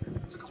 honoured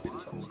to be the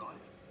first.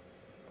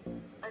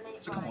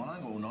 So come on, I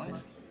ain't got all night.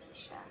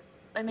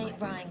 My mate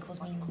Ryan calls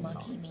me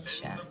Muggy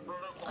Misha.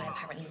 I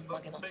apparently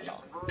mug him up a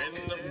lot.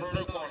 In the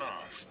blue corner,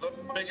 the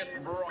biggest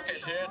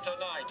rocket here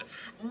tonight,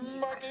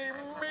 Muggy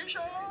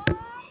Misha!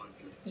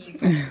 You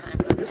practiced that in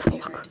front of the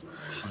mirror,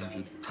 didn't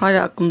you?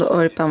 Hala aklımda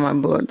öğretmen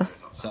var bu arada.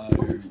 So,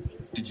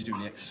 did you do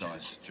any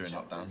exercise during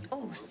lockdown?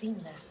 Oh,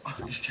 seamless.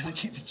 I'm just trying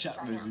to keep the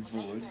chat moving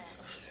forward.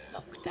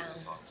 Lockdown.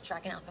 It's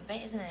dragging up a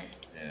bit, isn't it?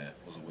 Yeah, it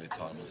was a weird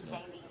time, wasn't it?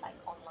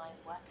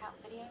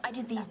 I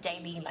did these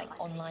daily,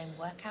 online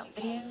workout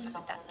videos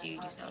with that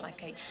dude who's now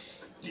like a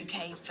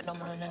UK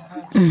phenomenon and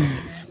probably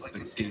The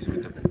geezer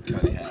with the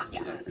curly hair.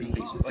 Yeah. He's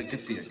decent. Like,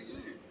 good for you.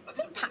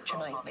 Don't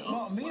patronise me.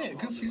 No, I mean it.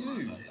 Good for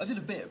you. I did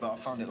a bit, but I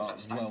found it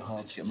well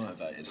hard to get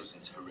motivated.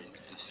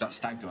 So that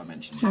stag do I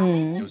mentioned,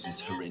 it was in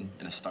Turin,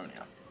 in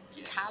Estonia.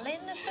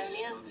 Tallinn,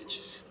 Estonia?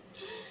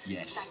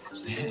 Yes.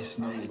 Yes,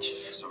 knowledge.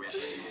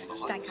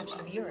 Stag capital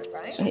of Europe,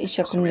 right? Hiç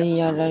aklıma iyi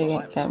yerler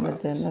yok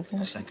gelmedi.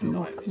 Neden? Second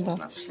night was an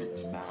Hakkında.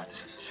 absolute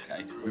madness.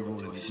 Okay, we were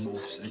all in these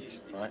morph suits,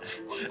 right?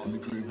 And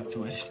the groom had to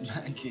wear this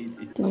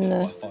mankini.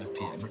 Dinle. By 5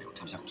 p.m,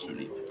 it was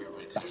absolutely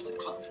battered.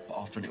 But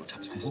after a little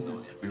tactical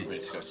warm-up, we were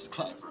ready to go to the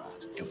club.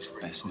 It was the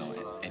best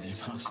night any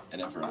of us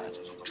had ever had.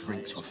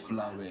 Drinks were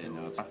flowing,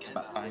 there were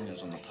back-to-back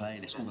bangers on the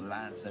playlist. All the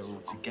lads, they were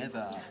all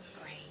together. That's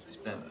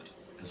great. Then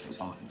there's a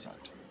little bump in the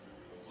road.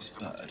 This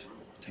bird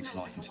takes a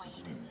liking to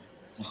the groom.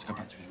 Wants to go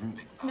back to his room.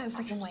 No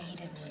freaking way he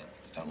didn't.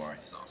 Don't worry,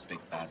 Big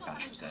Bad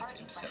Bash was there to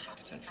intercept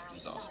the potential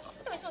disaster.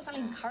 No, it's not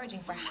exactly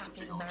encouraging for a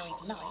happily married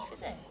life,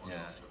 is it? Yeah,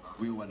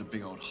 we all had a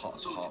big old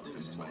heart-to-heart with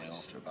him the morning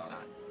after about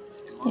it.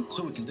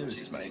 So all we can do is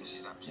his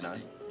mates, you know?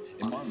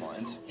 In my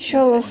mind,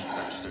 İnşallah. is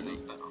absolutely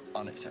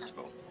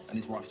unacceptable. And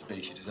his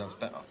wife-to-be, she deserves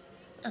better.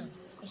 Oh,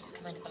 this is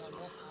commendable on your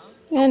part.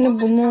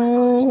 Yani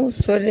bunu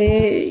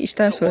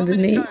içten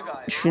söylediğini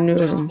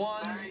düşünüyorum. Just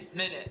 1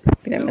 minute.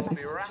 Bilemedim. So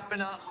we'll be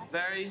wrapping up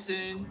very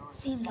soon.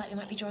 Seems like we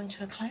might be drawing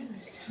to a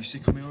close. You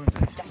sick of me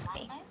already?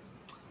 Definitely.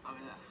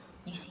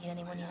 You seen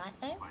anyone you like,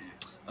 though?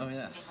 Oh,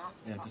 yeah.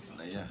 Yeah,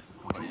 definitely, yeah.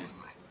 What about you?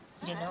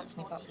 You didn't answer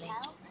me properly.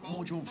 What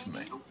would you want from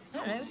me? I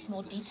don't know, some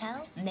more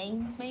detail?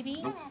 Names,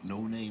 maybe? Nope,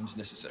 no names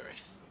necessary.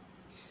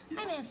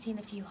 I may have seen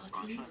a few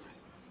hotties.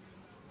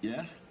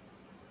 Yeah?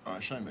 All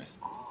right, show me.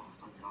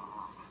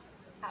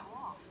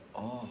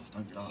 Oh,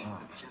 don't be like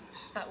that.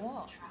 Like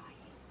what?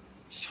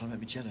 She's trying to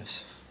make me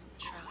jealous.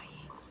 Trying.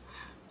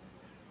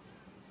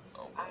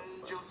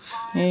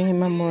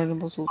 Hemen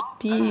moralim bozuldu.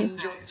 Bir.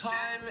 And your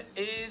time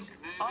is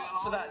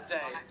up for that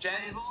day.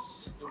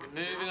 Gents, you'll be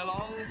moving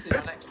along to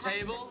your next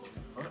table.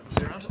 All right,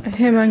 see you around.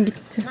 Hemen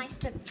gitti. Nice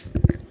to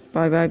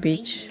Bye bye meet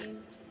beach. you.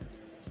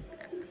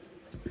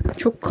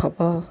 Çok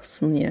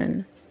kabasın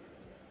yani.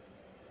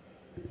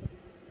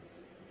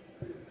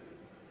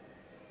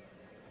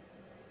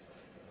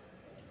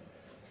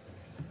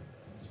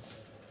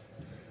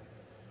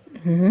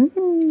 Hmm.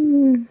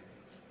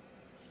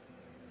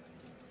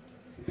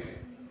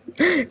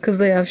 Kız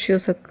da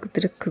yavşıyorsak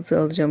direkt kızı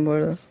alacağım bu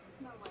arada.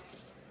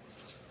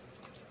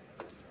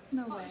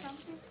 No way.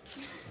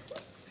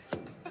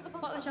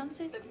 What are the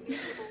chances?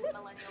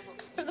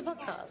 For the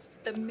podcast,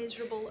 the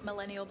Miserable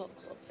Millennial Book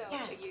Club.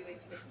 Yeah.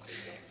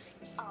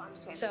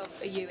 So,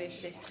 are you here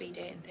for this speed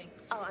dating thing?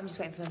 Oh, I'm just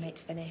waiting for my mate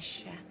to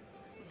finish. Yeah.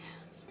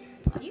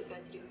 You?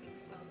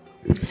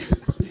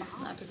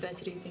 I prefer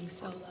to do things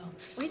solo.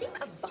 Reading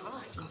a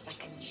bar seems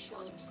like a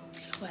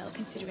Well,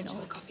 considering all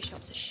the coffee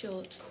shops are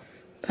shut,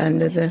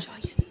 Bende I have a de.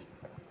 choice.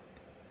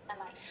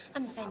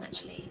 I'm the same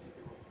actually.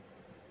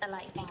 I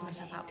like taking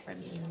myself out for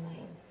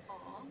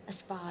a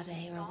spa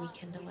day or a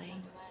weekend away.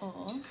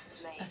 Or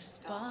a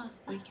spa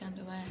weekend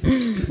away.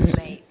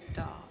 Mate,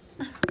 stop.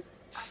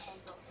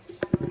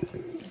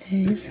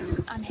 Neyse.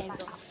 I'm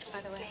Hazel,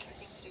 by the way.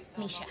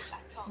 Misha.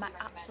 My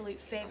absolute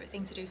favourite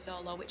thing to do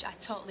solo, which I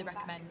totally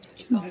recommend,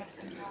 is go to the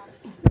cinema.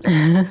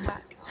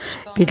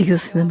 Birlikte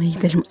sinemaya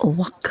gidelim o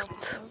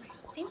vakit.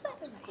 Seems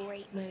like a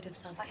great mode of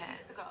self-care.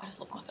 I just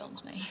love my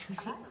films, mate.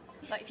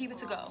 Like, if you were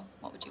to go,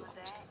 what would you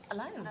watch?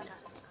 Alone.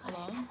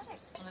 Alone?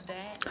 On a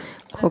date?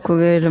 Koku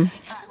görelim.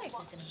 I don't go to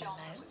the cinema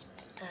alone.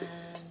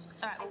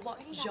 Alright, well, what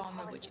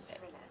genre would you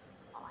pick?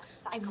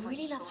 I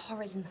really love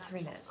horrors and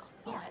thrillers.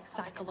 Like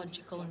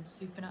psychological and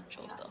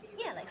supernatural stuff.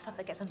 Yeah, like stuff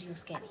that gets under your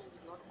skin.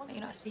 Like,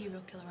 you're not a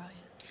serial killer, are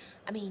you?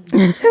 I mean,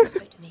 never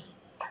spoke to me.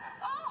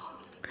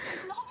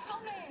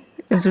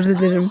 Özür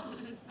dilerim.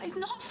 It's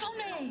not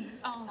funny!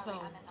 Also,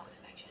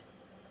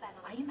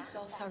 I am so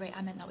sorry,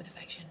 I meant that with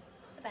affection.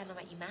 But then I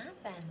met you mad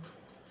then.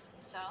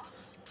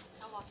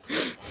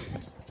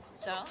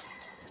 So,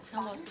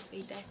 how was the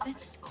speed dating?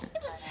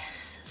 It was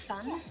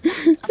fun.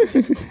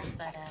 Unpredictable,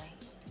 but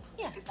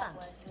yeah, fun.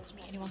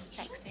 Meet anyone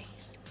sexy?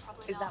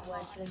 Is that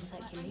word still in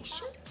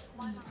circulation?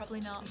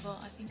 Probably not, but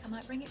I think I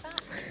might bring it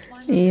back. Why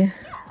not? İyi.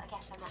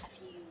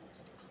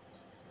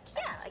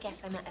 Yeah, I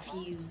guess I met a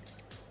few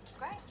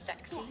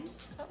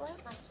sexies at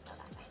work.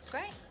 It's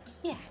great.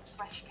 Yeah, it's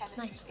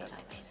nice to feel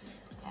that way, isn't it?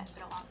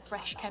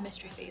 Fresh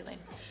chemistry feeling.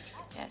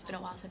 Yeah, it's been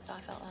a while since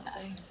I felt that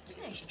too.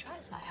 You know, you should try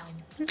it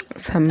sometime.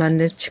 Sen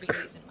bende That's çık.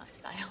 really isn't my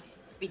style.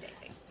 Speed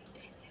dating.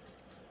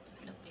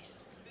 Not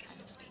this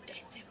kind of speed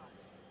dating.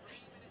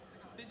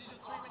 This is your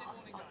 3-minute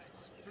warning, guys.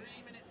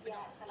 3 minutes to go.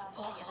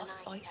 Oh, your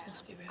voice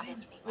must be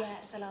ruined. Yeah,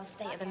 it's the last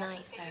date of the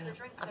night, so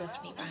I'll be off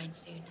to meet Ryan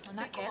soon. In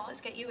that case,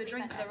 let's get you a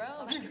drink of the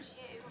road.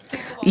 It's 2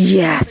 for 1.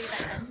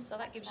 Yes. So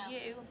that gives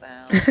you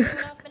about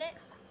 2.5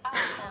 minutes.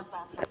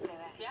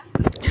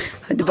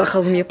 Hadi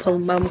bakalım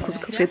yapalım. Ben bu kız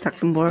kafaya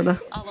taktım bu arada.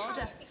 I'll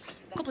order.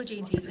 A couple of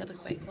GTs, it'll be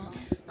quick one.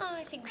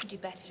 Oh, I think we could do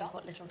better with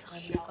what little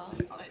time we've got.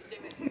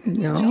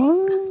 Ya.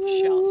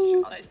 Shots.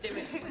 Let's do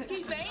it.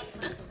 Excuse me.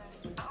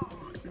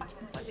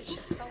 What is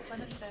it? Salt,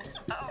 lemon first.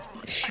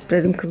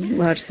 Şifredim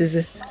kızlar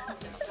sizi.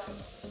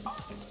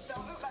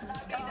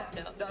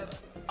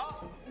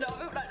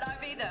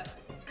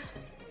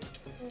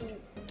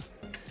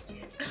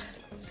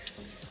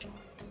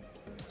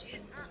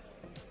 Cheers.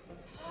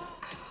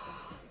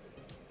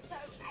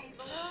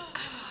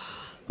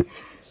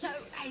 So,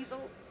 Hazel.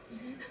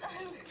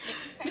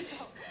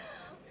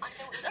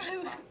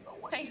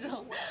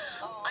 Hazel,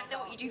 I know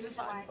what you do for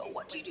fun, but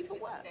what do you do for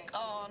work?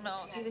 Oh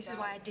no, see this is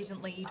why I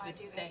didn't lead with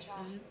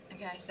this.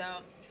 Okay, so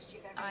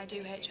I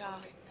do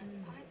HR.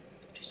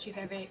 Just your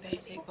very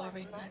basic,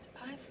 boring 9 to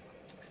 5.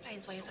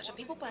 Explains why you're such a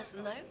people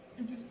person, though.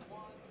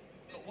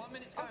 Got 1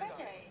 minute to go, guys.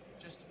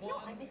 Just 1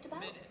 minute.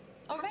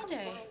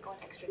 Already?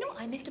 You know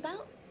what I miffed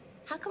about?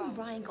 How come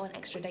Ryan got an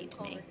extra date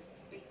to me?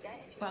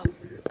 Well,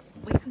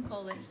 we can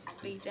call this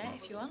speed date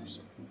if you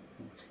want.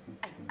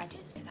 I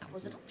didn't know that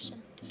was an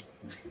option.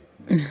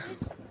 It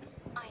is.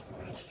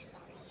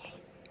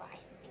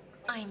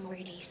 I'm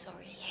really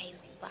sorry,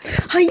 Hazel, but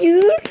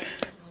Hayır. sort of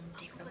on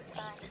different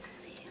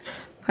wavelengths here.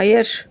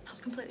 Hayır.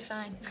 That's completely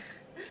fine.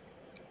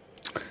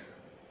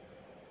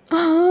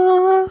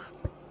 Aa.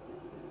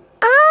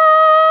 Aa.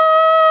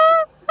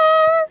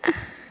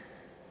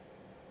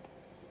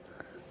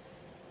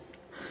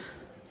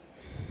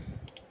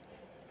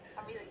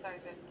 I'm really sorry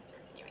for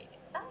interrupting your reading.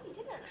 Oh, you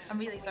didn't. I'm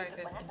really sorry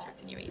for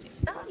interrupting your reading.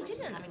 Oh, you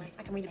didn't. I mean,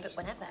 I can read a book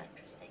whenever.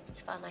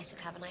 It's far nicer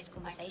to have a nice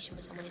conversation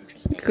with someone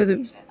interesting.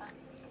 Kötü.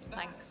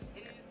 Thanks.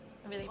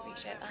 I really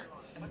appreciate that.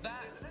 And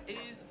that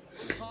is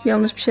time.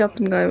 Yanlış bir şey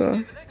yaptım galiba. See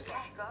you at the next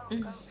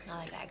one. Well,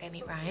 I better go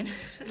meet Ryan.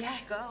 Yeah,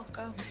 go.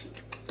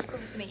 It's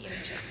lovely to meet you,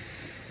 Misha.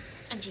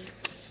 And you.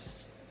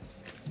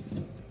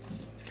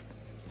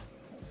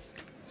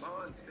 Come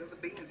on, feel the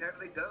beans. How do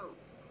they go?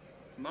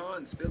 Come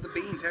on, spill the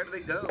beans. How do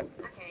they go?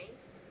 Okay.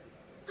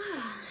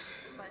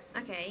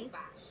 Okay.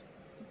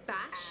 Bash.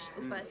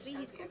 Well, firstly,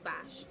 he's called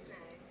Bash,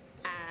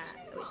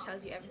 which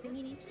tells you everything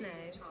you need to know.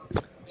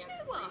 Do you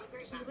know what?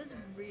 He was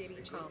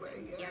really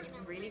charming. He had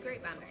really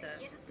great banter.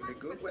 In a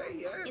good way,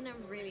 yeah. In a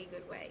really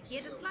good way. He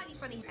had a slightly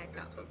funny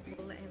haircut, but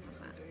we'll let him have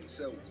that.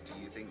 So, do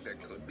you think there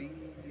could be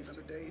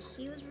another date?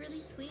 He was really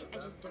sweet. I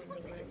just don't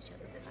think we're each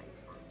other's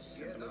types.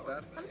 Simple as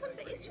that? Sometimes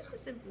it is just as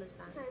simple as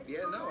that.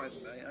 Yeah, no,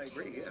 I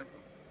agree, yeah.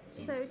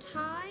 So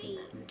Ty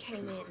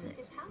came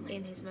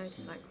in his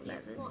motorcycle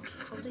leathers,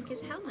 holding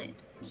his helmet.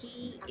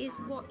 He is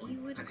what you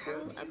would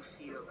call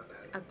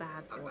a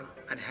bad boy.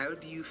 And how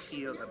do you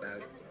feel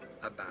about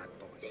a bad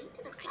boy? I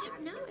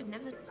don't know. I've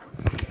never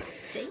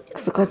dated.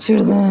 Kızı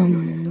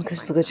kaçırdım.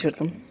 Kızı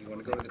kaçırdım. You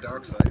want to go to the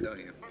dark side, don't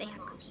you? They had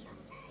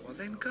cookies. Well,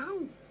 then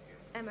go.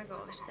 Oh my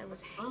gosh, there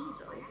was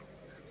Hazel,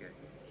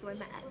 who I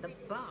met at the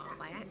bar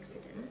by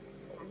accident.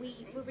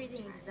 We were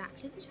reading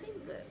exactly the same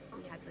book.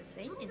 We had the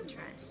same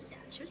interests.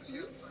 She was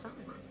really fun.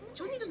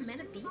 She wasn't even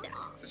meant to be there.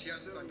 So she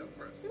hasn't signed up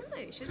for it? No,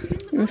 she was just in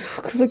the bar.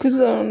 Üf, kıza kötü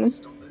davrandım.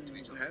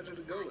 How did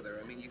it go with her?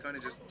 I mean, you kind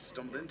of just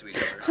stumbled into each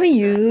other.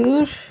 Hayır.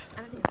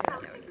 I don't think it's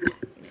gonna go anywhere,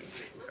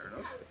 Fair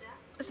enough.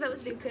 So that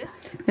was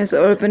Lucas. Neyse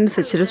öğretmeni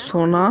seçeriz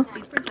sonra.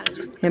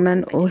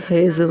 Hemen o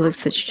Hazel'ı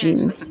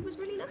seçeceğim. But he was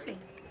really lovely.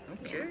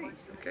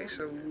 Okay,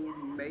 so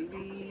maybe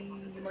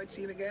you might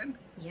see him again?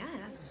 Yeah,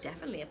 that's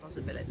definitely a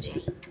possibility.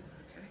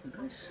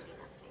 Okay, nice.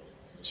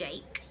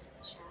 Jake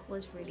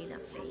was really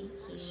lovely.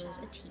 He was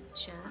a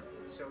teacher.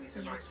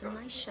 He had some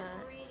nice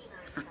shirts.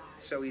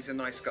 So he's a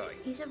nice guy.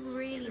 He's a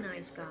really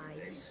nice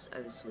guy. He's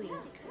so sweet.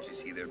 Did you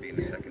see there being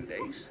a second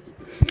date?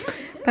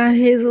 Ben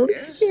Hazel'ı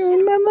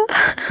istiyorum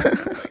baba.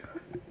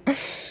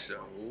 So,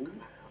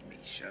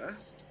 Misha,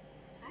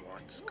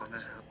 what's gonna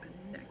happen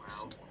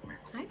next?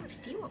 I have a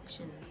few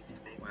options.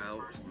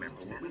 Well,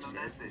 remember what we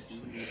said.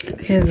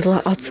 Hazel'a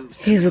at.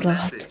 Hazel'a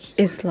at.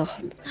 Hazel'a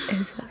at.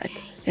 Hazel'a at.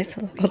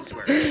 Hazel'a at.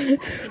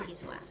 Pinky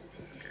swear.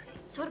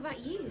 So what about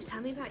you?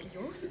 Tell me about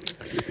your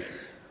speed.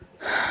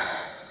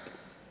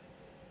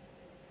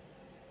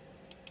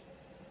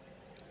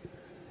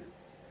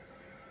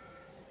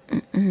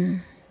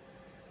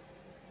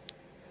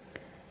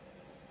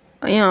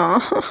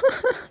 Ya.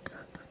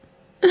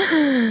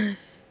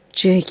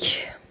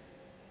 Jake.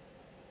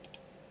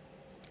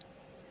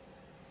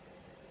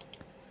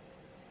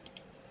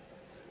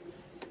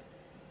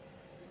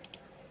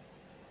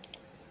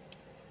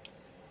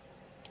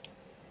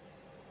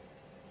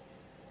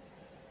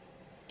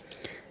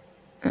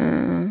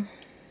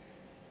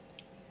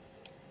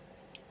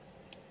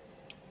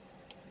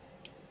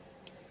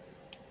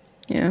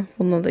 Ya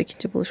bununla da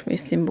ikinci buluşma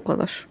isteğim bu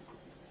kadar.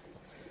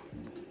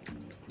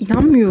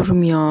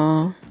 İnanmıyorum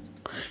ya.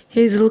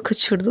 Hazel'ı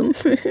kaçırdım.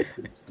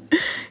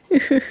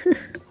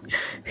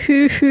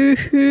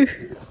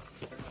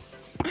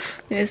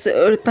 Neyse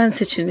öğretmen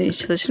seçeneği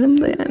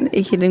çalışırım da yani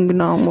ikinin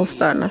günahı olmaz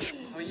derler.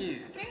 How are you?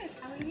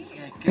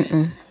 Good. Yeah,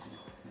 good.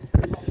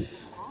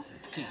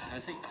 Please, have a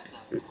seat.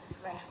 It's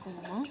very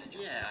formal.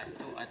 Yeah, I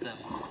thought I'd try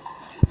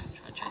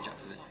and change up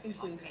a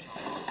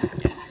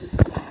bit. Yes.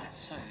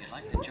 So, you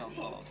like the job?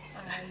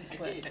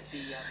 I did.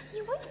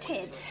 You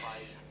waited.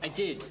 I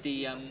did.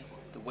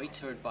 The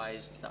waiter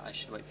advised that I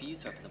should wait for you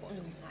to open the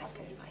bottle. Nice,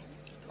 good advice.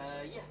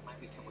 Yeah, my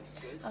weekend was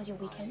good. How was your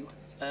weekend?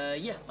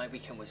 Yeah, my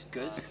weekend was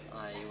good.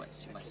 I went to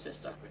see my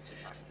sister.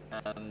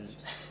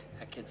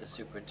 Her kids are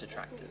super into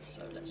tractors,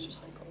 so let's just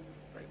say got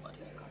very muddy.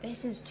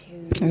 This is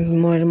too. Ay,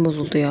 moralim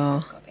bozuldu ya.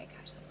 There's got to be a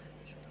catch somewhere.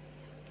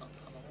 I'm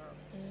aware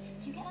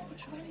of. Do you get like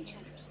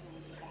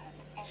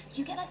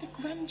Do you get like the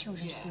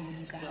grandchildren's spoon when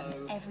you go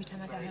home? Every time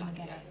I go home, I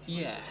get it.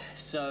 Yeah,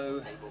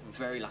 so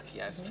very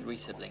lucky. I have 3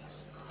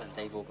 siblings, and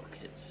they've all got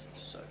kids,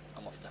 so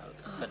I'm off the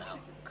hook for now.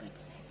 Good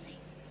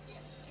siblings.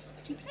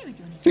 Do you play with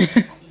your nieces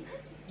and nephews?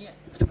 Yeah,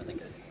 I know when they're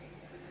good.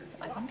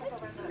 Like them good?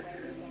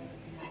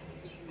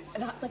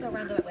 That's like a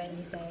roundabout way of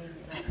me saying,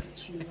 like,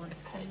 do you want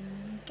some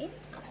game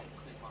time?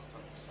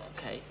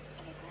 Okay.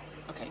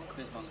 Okay,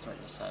 Quizmaster at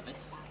your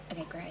service.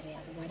 Okay, great idea.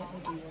 Why don't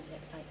we do one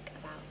that's like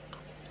about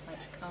us, like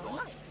our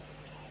lives?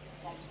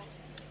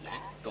 Okay,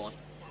 go on.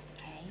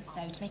 Okay,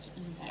 so to make it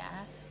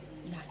easier,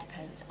 you have to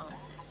pose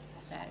answers.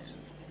 So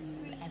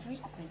whoever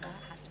is the quizzer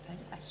has to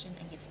pose a question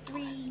and give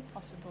 3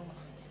 possible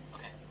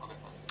answers.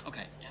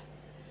 Okay.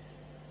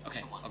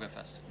 Okay, I'll go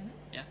first.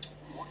 Yeah?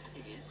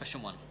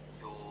 Question 1.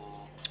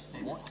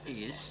 What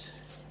is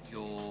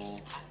your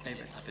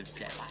favourite type of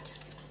day?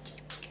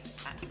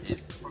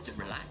 Active? Is it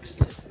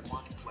relaxed?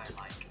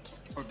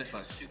 Or a bit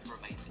both?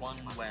 One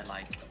where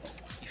like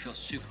you feel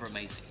super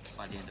amazing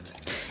by the end of it.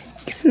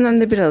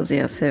 İkisinden de biraz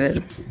ya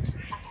severim.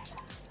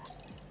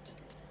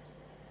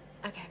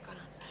 Okay, I've got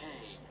an answer.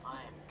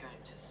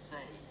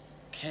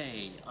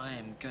 Okay, I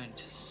am going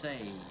to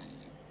say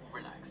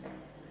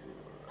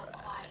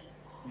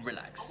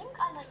relax.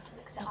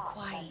 Not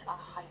quite.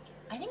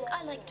 I think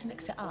I like to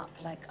mix it up,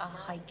 like a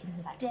hike in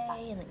the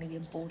day and like maybe a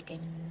board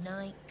game in the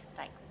night, because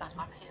like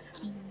balance is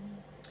key.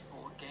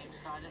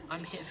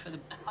 I'm here for the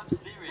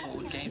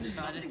board game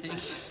side of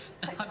things.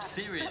 I'm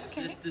serious.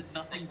 There's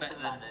nothing better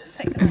than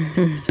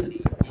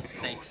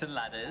snakes and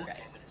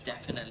ladders.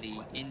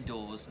 Definitely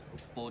indoors,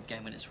 board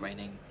game when it's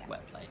raining,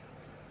 wet play.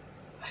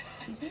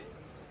 Excuse me?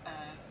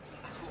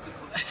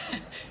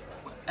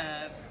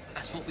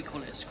 That's what we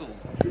call it at school.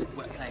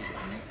 Wet play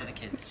for the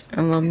kids.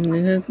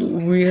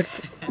 Weird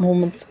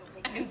moment.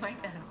 My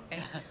turn.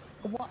 Okay.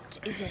 What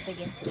is your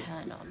biggest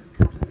turn on?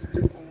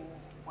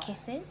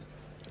 Kisses,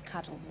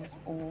 cuddles,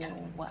 or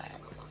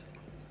words?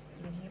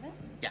 You thinking of it?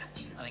 Yeah,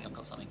 I think I've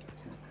got something.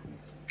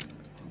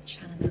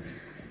 Shannon.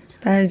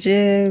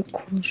 Bence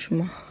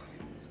konuşma.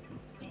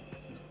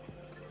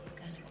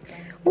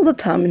 O da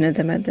tahmin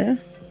edemedi.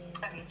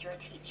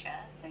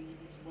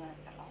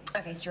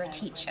 Okay, so you're a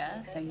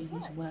teacher, so you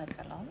use words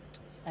a lot.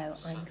 So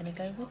I'm gonna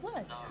go with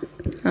words.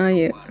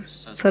 Hayır.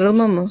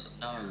 Sarılma mı?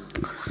 No,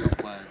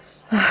 not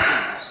words.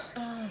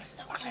 Oh,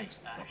 so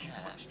close.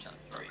 Yeah,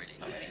 not really.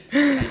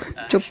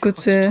 Okay, Çok kötü.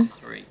 question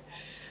 3.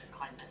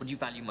 What do you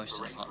value most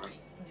in a partner?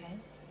 Okay.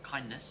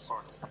 Kindness,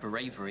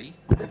 bravery,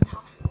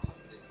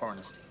 or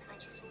honesty?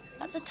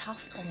 That's a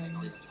tough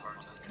one.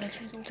 Can I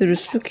choose all?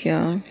 Dürüstlük ya.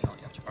 Absolutely not.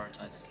 You have to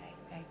prioritize.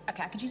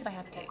 Okay, I can choose if I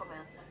have to.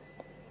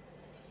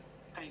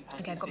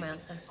 Okay, I've got my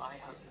answer.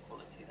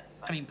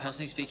 I mean,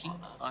 personally speaking,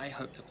 I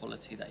hope the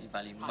quality that you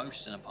value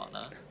most in a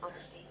partner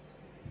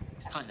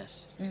is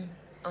kindness.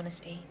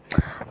 Honesty.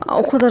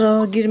 O kadar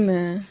ağır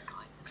girme.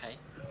 Okay,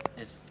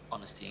 is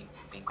honesty in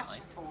being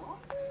kind.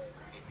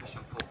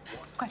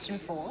 Question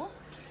 4.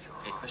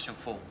 Okay, question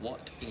 4.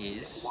 What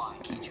is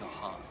key to your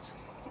heart?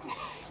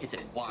 Is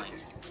it wine?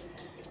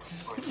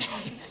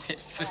 Is it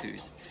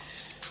food?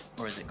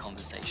 Or is it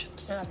conversation?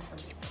 No, this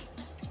one's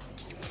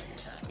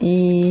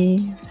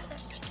easy.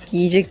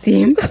 Yiyecek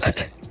diyeyim.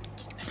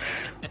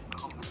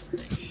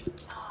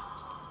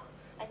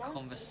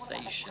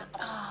 Conversation.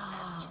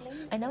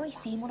 I know I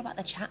seem all about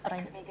the chat, but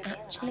I'm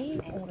actually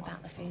all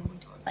about the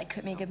food. Like,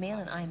 cook me a good meal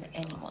and I'm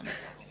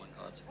anyone's. Oh my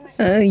god.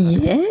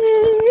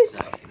 Yes.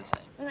 Exactly the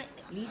same. Like,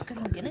 at least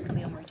cooking dinner can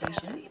be on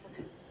rotation.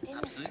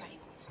 Absolutely.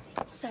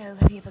 So,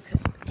 have you ever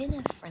cooked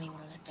dinner for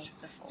anyone on a date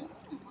before?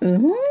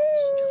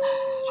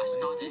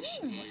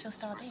 What's your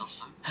star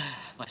dish?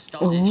 My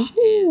star dish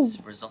is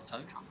risotto.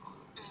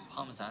 It's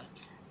parmesan.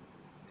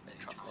 A bit of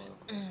truffle.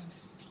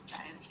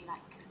 Speechless.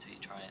 Until you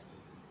try it.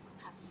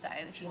 So,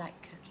 if you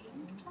like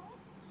cooking,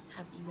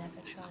 have you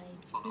ever tried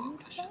food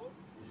play?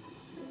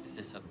 Is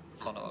this a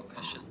follow-up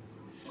question?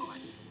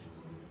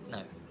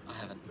 No, I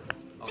haven't.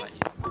 All right.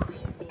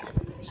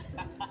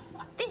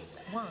 This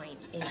wine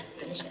is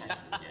delicious.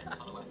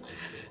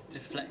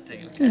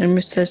 Deflecting.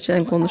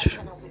 Müstehcen konuş.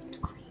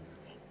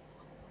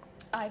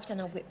 I've done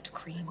a whipped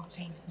cream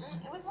thing.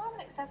 It was more of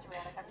an accessory.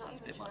 Like, Sounds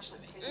a bit much to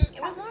me.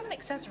 It was more of an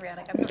accessory.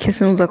 Like, I'm not Kesin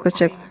sure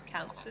uzaklaşacak. cream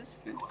counts as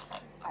food.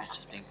 I was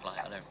just being polite.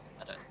 I don't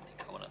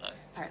think I want to know.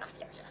 Fair enough.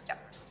 Yeah.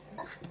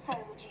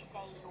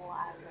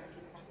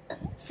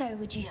 So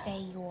would you say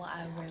you're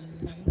a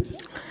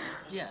romantic?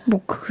 Yeah.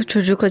 Bu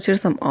çocuğu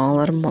kaçırırsam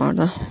ağlarım bu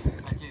arada.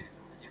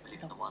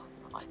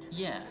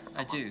 Yeah,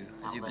 I do.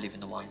 I do believe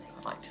in the one.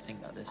 I like to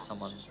think that there's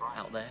someone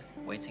out there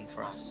waiting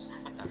for us.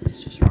 That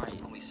is just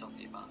right.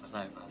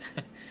 No.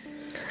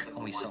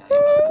 Call me soppy, but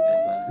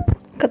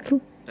I'm Katıl. a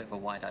bit of a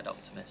wide-eyed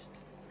optimist.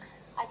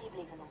 I do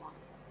believe in the one.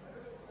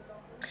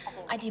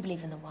 I do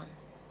believe in the one.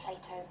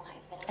 Plato might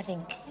have been. I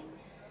think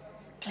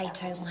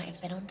Plato might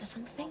have been onto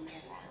something.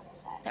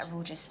 That we're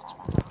all just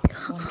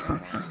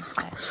wandering around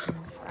searching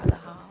for other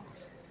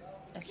halves,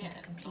 looking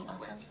to complete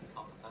ourselves.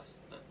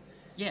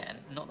 Yeah, and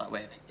not that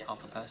we're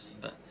half a person,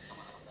 but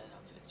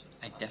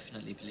I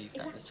definitely believe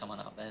that there's someone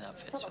out there that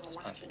fits with us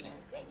perfectly.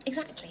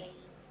 Exactly.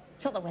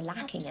 It's not that we're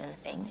lacking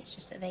anything, it's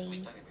just that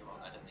they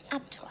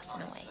add to us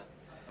in a way.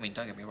 I mean,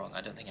 don't get me wrong,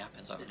 I don't think it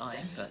happens overnight,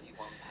 but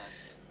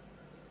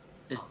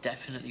there's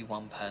definitely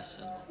one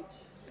person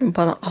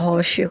Bana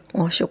aşık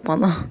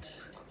bana.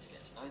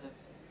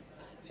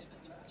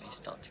 you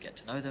start to get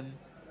to know them,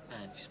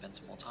 and you spend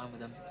some more time with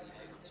them.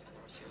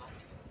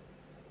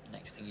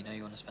 Next thing you know,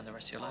 you want to spend the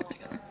rest of your life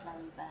together.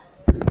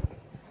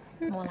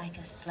 More like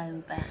a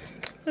slow burn.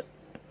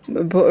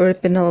 Bu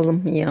öğretmeni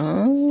alalım ya.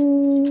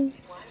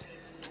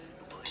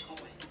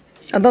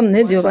 Adam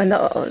ne diyor? Ben de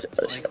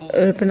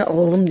öğretmeni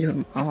alalım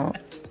diyorum. Aa.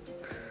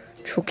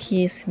 Çok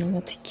iyi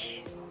sinematik.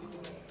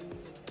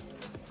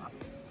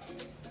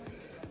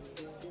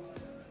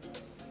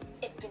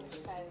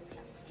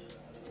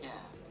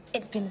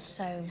 It's been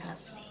so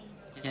lovely.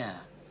 Yeah,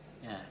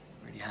 it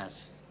really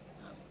has.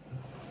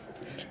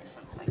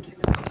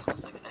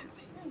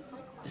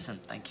 Listen,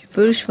 thank you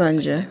for Bölüş coming and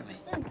bence. saying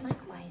no to me.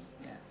 Likewise.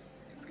 Yeah,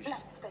 I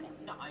appreciate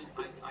it. No, I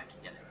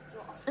can get it.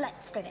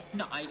 Let's split it.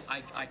 No,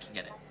 I can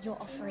get it. Your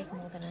offer is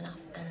more than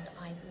enough, and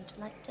I would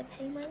like to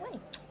pay my way.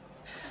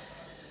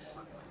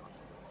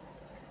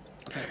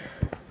 Okay.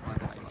 I'll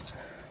tell you what.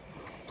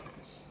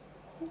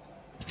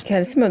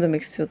 Kendisi mi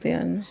ödemek istiyordu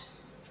yani?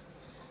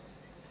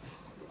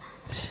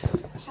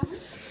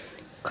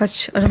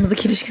 Kaç?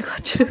 Aramızdaki ilişki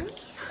kaç?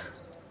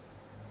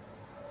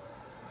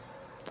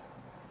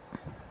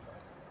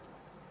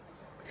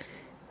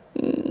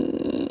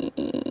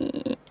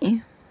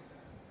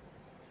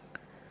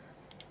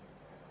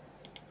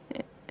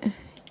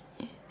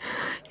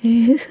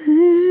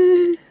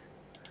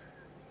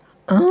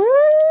 Aa!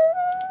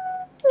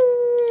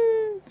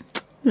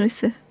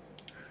 Neyse.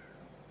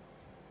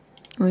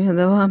 Oyuna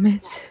devam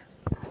et.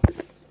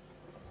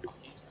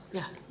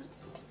 Yeah.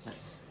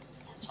 Let's.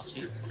 After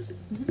you.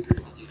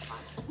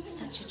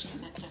 Such a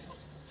gent.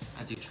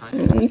 I do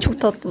try.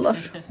 Çok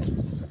tatlılar.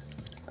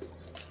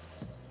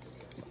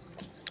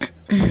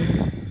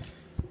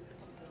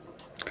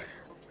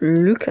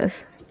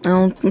 Lucas.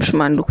 Unutmuşum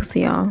ben Lucas'ı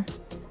ya.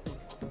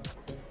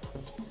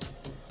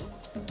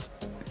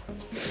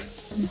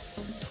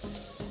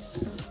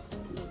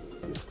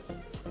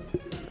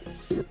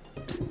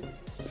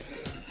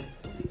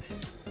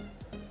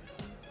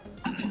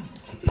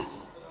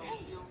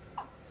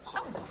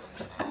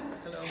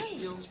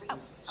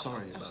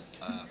 Sorry about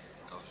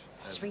gosh.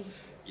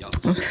 Yeah.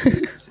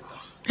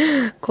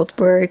 Code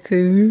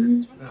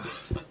breaker.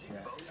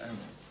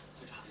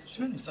 To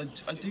be honest,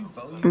 I do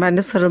value. Ben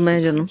de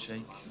sarılmaya canım.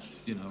 Shake,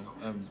 you know,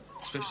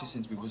 especially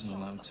since we wasn't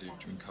allowed to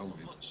during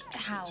COVID.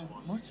 How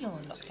was your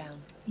lockdown?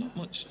 Not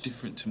much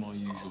different to my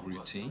usual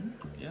routine.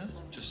 Yeah,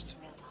 just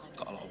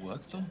got a lot of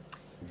work done.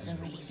 It was a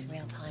really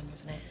surreal time,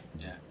 wasn't it?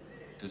 Yeah,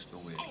 it does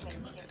feel weird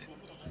looking back at it.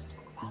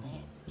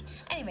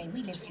 Anyway,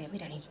 we lived here. We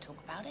don't need to talk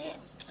about it.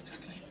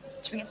 Exactly.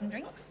 Should we get some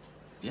drinks?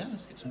 Yeah,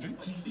 let's get some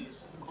drinks.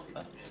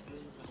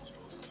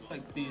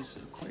 Like these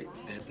quite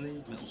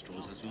deadly metal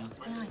straws as well.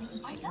 Yeah, I think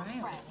you picked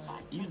right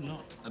out. You're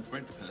not a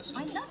bread person.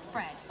 I love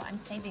bread, but I'm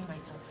saving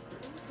myself.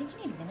 I think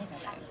you need vinegar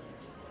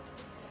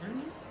though.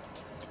 Really?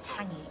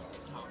 Tangy.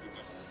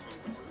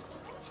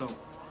 So,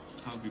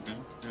 how have you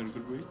been? You had a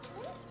good week?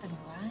 It's been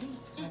alright.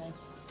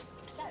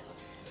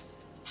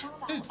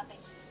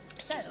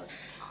 So,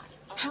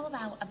 how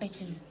about a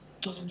bit of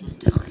game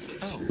time?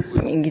 Oh,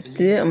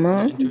 Gitti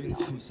ama enjoying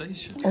the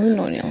conversation. oyun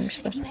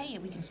oynamışlar. If you hate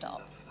it, we can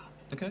stop.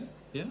 Okay,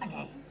 yeah,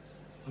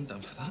 I'm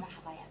down for that.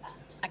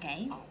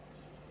 Okay.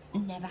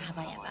 Never have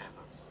I ever.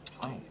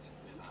 Oh,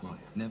 well,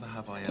 never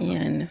have I ever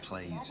Yani.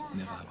 played.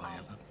 Never have I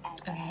ever.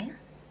 Okay.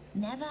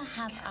 Never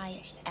have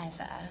I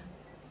ever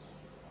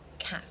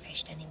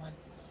catfished anyone.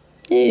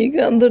 İyi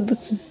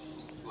kandırdısın.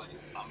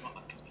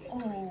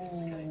 Oh.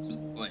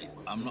 Wait,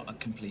 I'm not a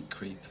complete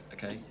creep,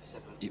 okay?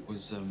 It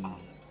was in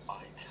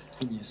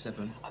year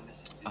 7,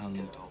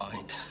 and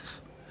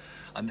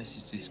I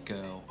messaged this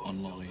girl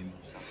online,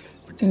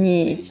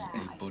 pretending to be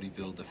a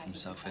bodybuilder from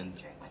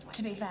Southend.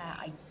 To be fair,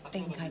 I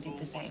think I did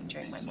the same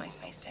during my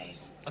MySpace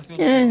days. I feel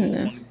like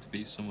I wanted to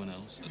be someone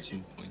else at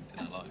some point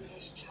in her life.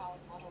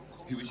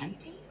 Who was you?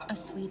 A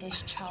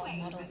Swedish child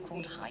model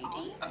called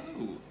Heidi.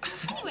 Oh.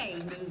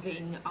 Anyway,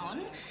 moving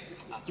on.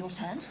 Your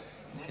turn.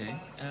 Okay.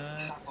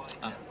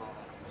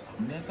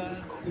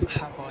 Never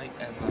have I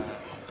ever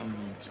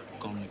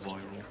gone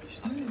viral.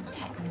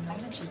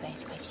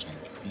 Technology-based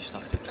questions. You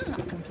started it. Not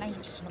a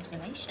complaint, just an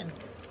observation.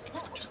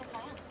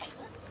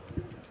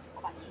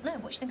 No,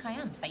 what do you think I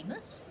am?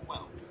 Famous?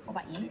 What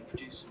about you?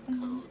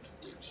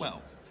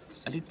 Well,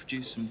 I did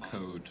produce some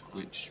code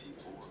which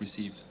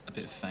received a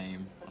bit of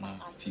fame on a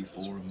few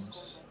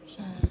forums.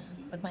 So.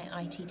 Would my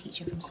IT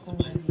teacher from school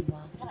know who you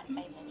are?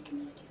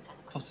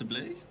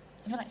 Possibly.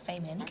 I feel like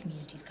fame in any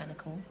community is kind of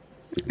cool.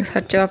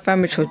 Sert cevap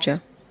verme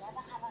çocuğa.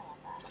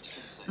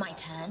 My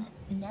turn.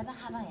 Never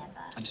have I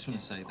ever. I just want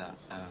to say that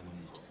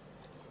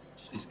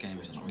this game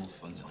is a lot more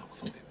fun than I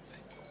thought it would be.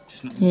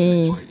 Just not much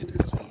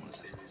that's what I want to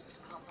say.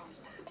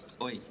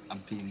 Oi,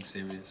 I'm being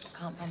serious.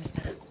 Can't promise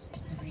that.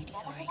 I'm really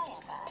sorry.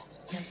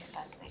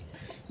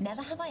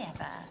 Never have I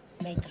ever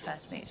made the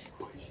first move.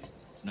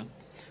 No?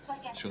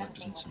 Sure that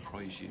doesn't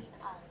surprise you.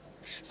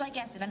 So I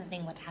guess if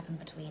anything were to happen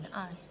between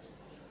us,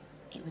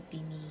 it would be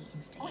me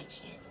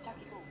instigating it.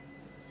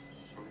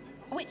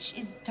 Which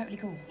is totally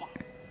cool.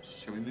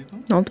 Shall we move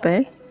on? Not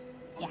bad.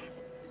 Yeah.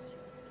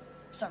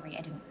 Sorry,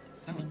 I didn't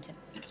mean to.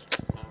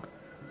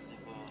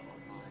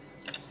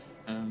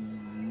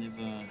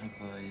 Never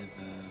have I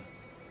ever.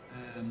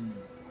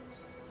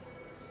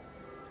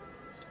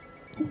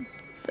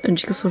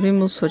 Önceki soruyu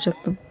mu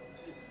soracaktım?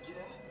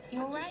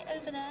 You alright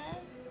over there?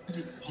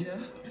 Yeah,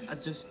 I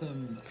just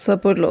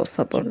Sabırlı ol,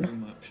 sabırlı.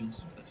 my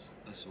options.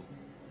 That's all.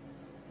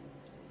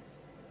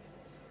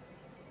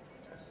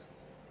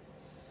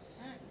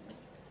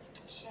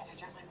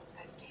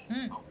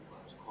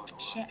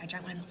 Shit, I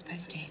drank what I'm not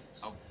supposed to.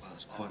 Oh, well,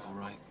 that's quite all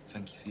right.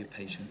 Thank you for your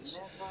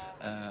patience.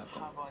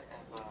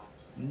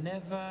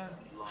 Never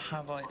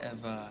have I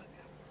ever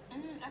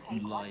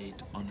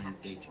lied on a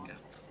dating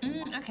app.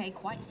 Okay,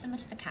 quite similar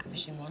to the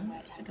catfishing one.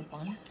 It's a good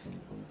one.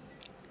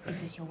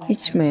 Is this your way?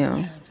 Hiç mi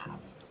ya?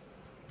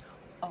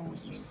 Oh,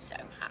 you so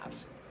have.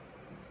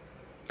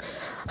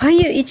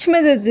 Hayır,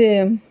 içme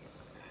dedim.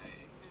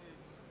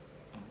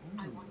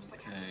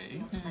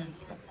 Okay.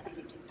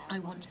 I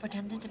once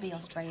pretended to be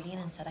Australian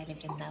and said I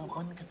lived in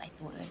Melbourne because I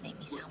thought it would make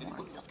me sound more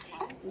exotic.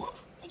 What,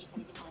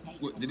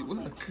 did it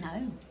work?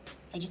 No,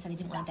 they just said they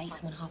didn't want to date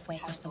someone halfway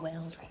across the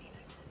world.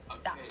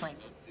 That's my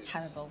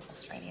terrible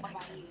Australian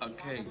accent.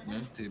 Okay,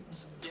 noted.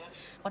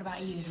 What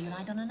about you? Have you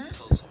lied on an app?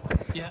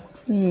 Yeah.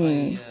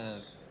 I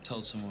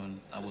told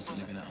someone I wasn't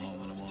living at home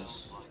when I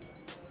was.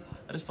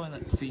 I just find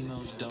that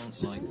females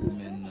don't like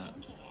men that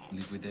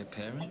live with their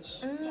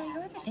parents.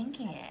 You're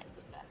overthinking it.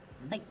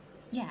 Like,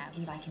 yeah,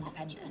 we like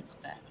independence,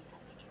 but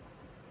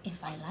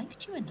if I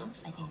liked you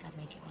enough, I think I'd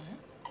make it work.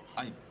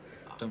 I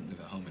don't live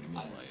at home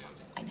anymore.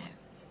 I know.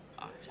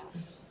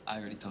 I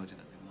already told you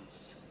that, didn't I?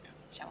 Yeah.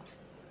 Show off.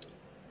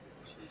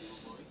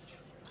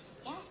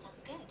 Yeah,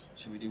 sounds good.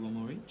 Should we do one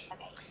more each?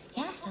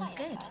 Yeah, sounds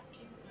good.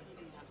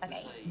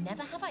 Okay,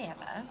 never have I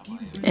ever. Do you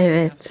really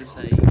Evet. have to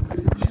say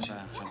never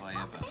have I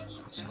ever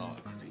start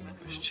every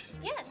question?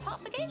 Yeah, it's part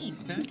of the game.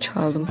 Okay.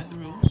 Çaldım. Make the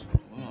rules.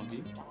 Won't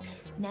argue.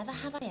 Never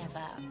have I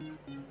ever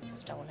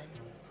stolen.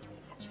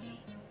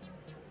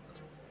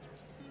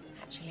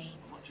 Actually,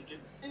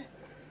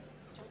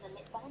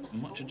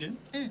 Much a gym?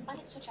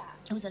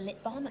 it was a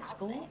lip balm at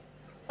school.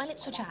 My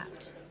lips were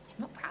chapped.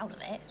 I'm not proud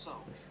of it.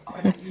 What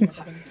about you?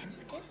 Ever been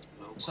tempted?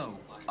 So,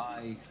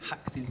 I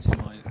hacked into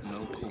my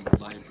local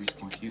library's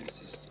computer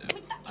system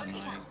and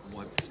I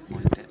wiped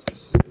my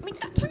debts. I mean,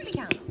 that totally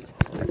counts.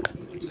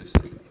 So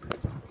silly.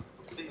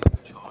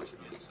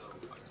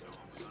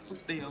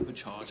 They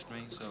overcharged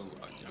me, so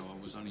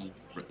I was only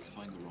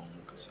rectifying a wrong.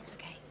 So. It's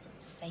okay.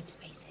 It's a safe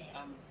space here.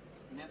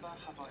 Never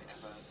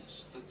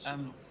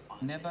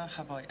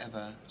have I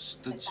ever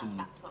stood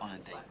someone on a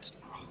date.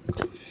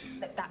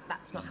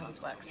 That's not how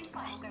this works.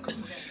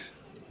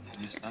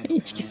 Missed out.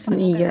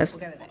 İçkisini iyi gelsin.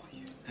 We'll go with it.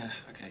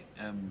 Okay,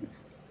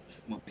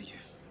 what were you?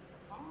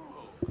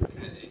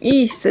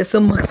 İyi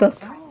sesin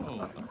maksat.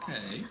 Oh,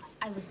 okay.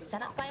 I was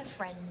set up by a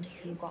friend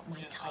who got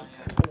my type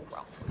all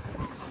wrong.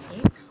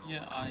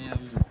 Yeah,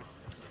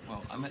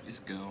 I met this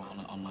girl on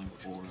an online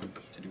forum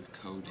to do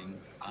with coding,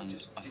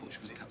 and I thought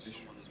she was a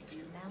catfish.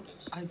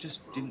 I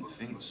just didn't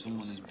think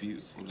someone as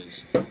beautiful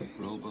as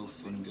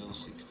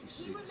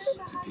RoboFunGirl66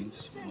 could be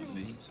into someone like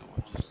me, so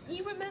I just...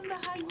 You remember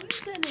her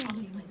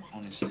username?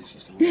 Honestly,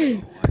 she's the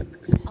one.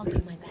 I'll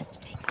do my best to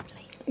take her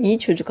place. İyi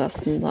çocuk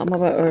aslında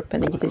ama ben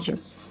öğretmene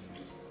gideceğim.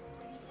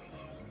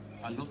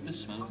 I love the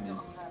smell of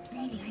mint.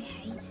 Really, I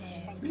hate it.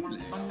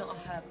 Really? I'm not a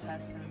herb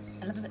person.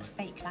 I love a bit of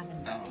fake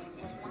lavender.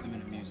 Put them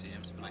in a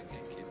museum so like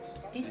kids.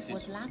 This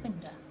was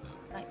lavender,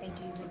 like they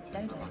do with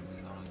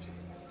dodos.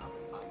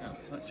 As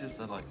much as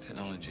I like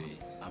technology,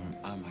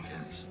 I'm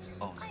against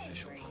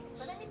artificial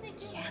plants.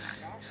 Yeah,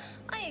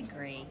 I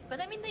agree.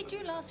 But I mean, they do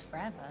last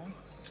forever.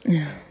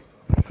 Okay,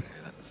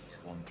 that's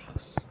 1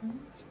 plus, I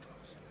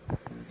suppose.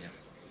 Yeah.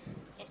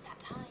 It's that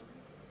time.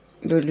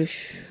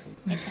 Bölüş.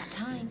 It's that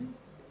time.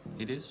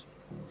 It is?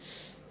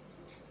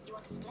 You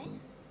want to split?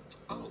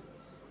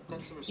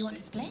 You want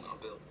to split?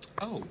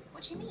 Oh,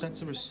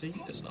 that's a receipt,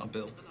 it's not a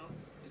bill.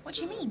 What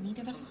do you mean?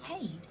 Neither of us have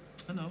paid.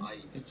 I know,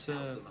 it's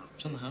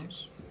on the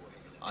house.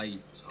 I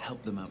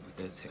help them out with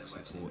their tech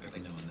support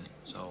every now and then,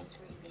 so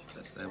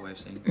that's their way of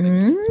saying thank you.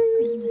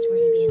 You must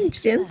really be an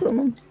expert.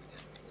 Gentleman.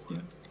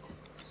 Yeah.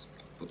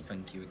 But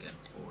thank you again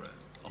for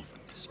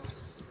offering to split.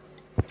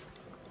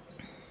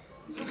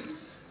 I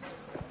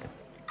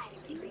had a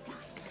really great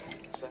time.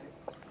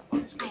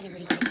 I had a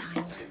really great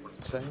time.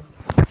 Same,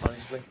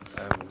 honestly.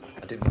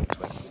 I didn't want to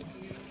wait.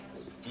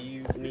 Do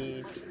you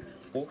need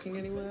walking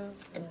anywhere?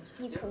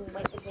 You can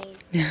wait with me.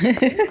 Yeah,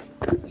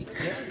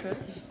 okay.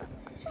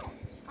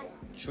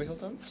 Should we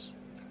hold hands?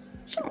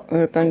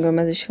 Öğretmen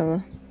görmez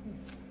inşallah.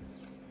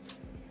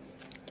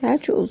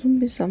 Gerçi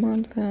uzun bir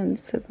zaman falan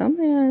istedi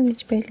ama yani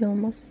hiç belli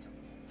olmaz.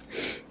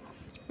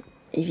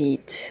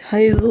 Evet.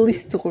 Hazel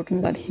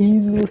istiyordum ben.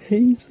 Hazel.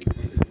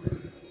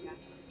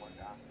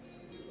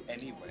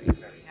 Anyway, I'm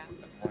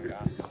going to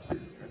ask you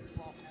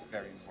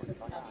very important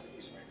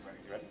question.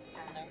 You ready?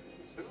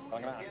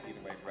 I'm going to ask you the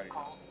way you're ready.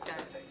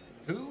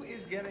 Who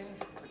is getting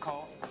the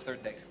call for the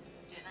third date?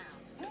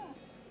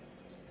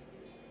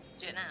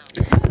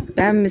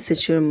 Ben mi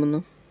seçiyorum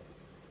bunu?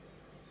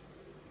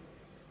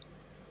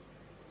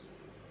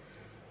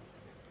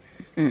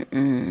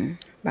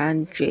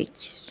 Ben Jake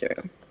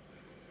istiyorum.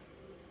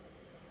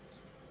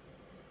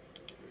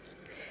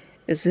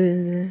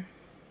 Özür.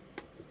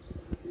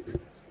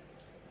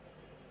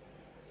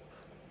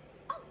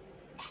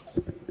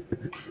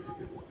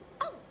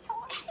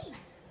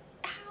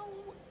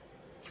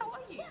 How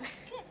are you?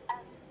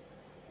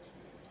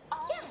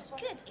 Yeah,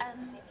 good.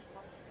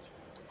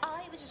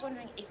 I was just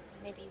wondering if you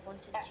maybe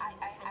wanted to hang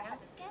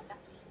out again.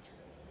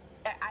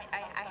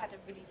 I had a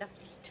really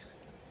lovely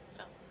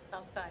time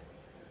last time.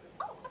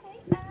 Oh, okay.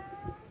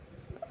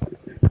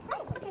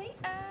 Okay.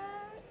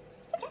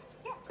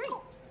 Yeah, great.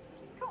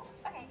 Cool.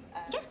 Okay.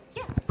 Yeah.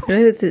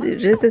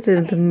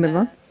 Reddedildim mi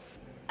lan?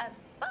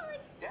 Bye.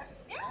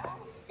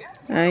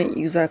 Ay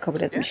güzel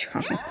kabul etmiş.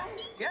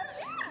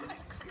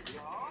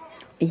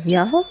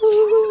 Ya.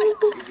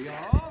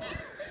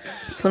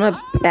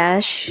 Sonra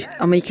bash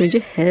ama ilk önce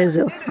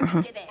Hazel.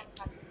 Aha.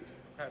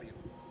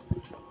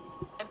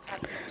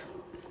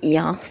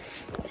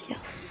 Yes. Yes.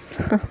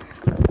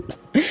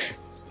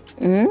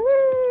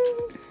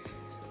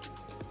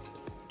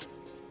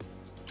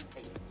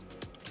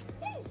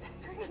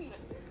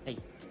 Hey.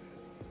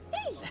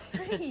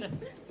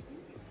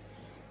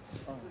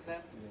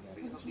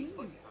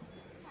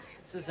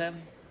 This is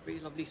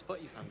really lovely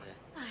spot you found there.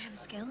 I have a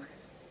skill.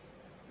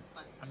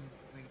 I'm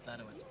really glad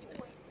I went speed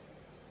dating.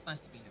 It's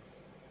nice to be here.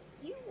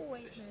 You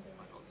always know the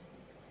right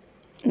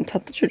ones.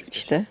 Tatlı çocuk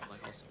işte. My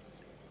awesome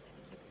music.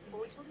 What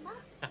are we talking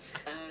about?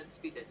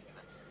 Speed dating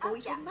event. What are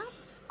we talking about?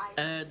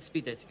 The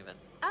speed dating event.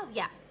 Oh,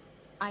 yeah.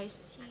 I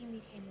assume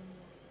you came in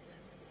your...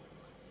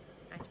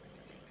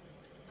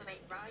 My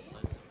mate Ryan?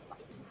 Loads. What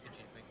did you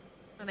think?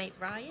 My mate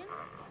Ryan?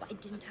 But I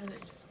didn't tell him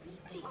it was a speed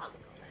date until I got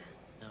there.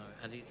 No,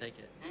 how do you take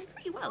it?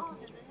 Pretty well,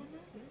 considering.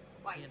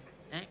 Is he an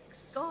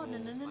ex? God, no.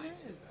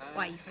 or-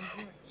 Why, you friends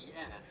with your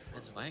exes?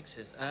 Friends with my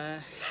exes?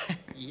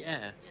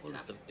 Yeah, all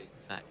of them. In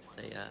fact,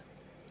 they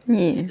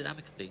Niye? ended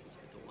amicably. So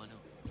we thought, why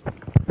not?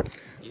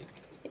 You?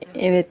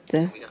 Evet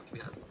de.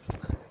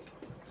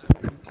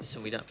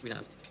 Listen, we don't have to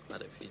talk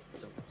about it if you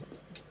don't want to.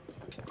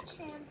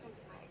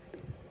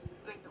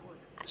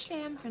 Actually,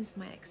 I am friends with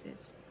my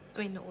exes. I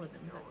mean, not all of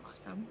them, but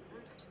some.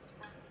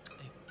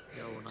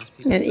 They're all nice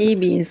people. Yani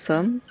iyi bir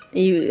insan.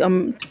 İyi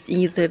ama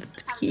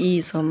İngiltere'deki iyi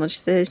insanlar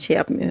işte şey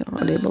yapmıyor.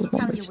 Araya How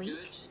bozmamak was your için.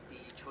 week?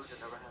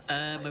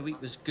 My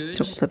week was good.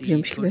 Çok The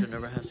biliyormuş gibi. children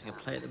are rehearsing a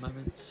play at the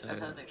moment, so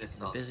that's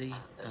keeping me busy.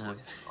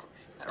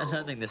 They're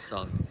learning this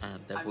song, and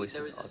their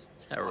voices are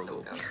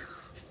terrible.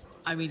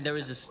 I mean, there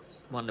is this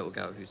one little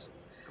girl who's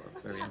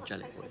got a very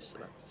angelic voice, so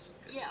that's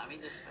good.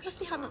 It must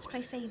be hard not to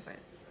play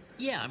favourites.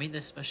 Yeah, I mean,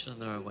 they're special in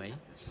their own way.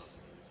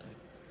 So,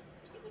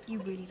 You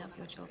really love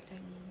your job, don't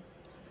you?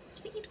 Do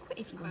you think you'd quit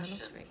if you won the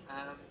lottery?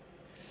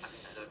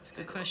 it's a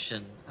good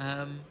question.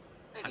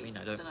 I mean,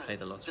 I don't play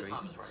the lottery,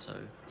 so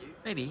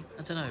maybe,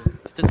 I don't know,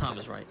 if the time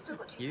was right.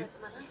 You?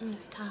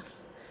 It's tough.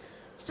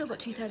 Still got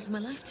 2/3 of my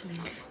life to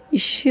live.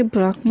 İşi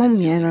bırakmam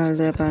ya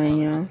herhalde ben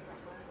ya.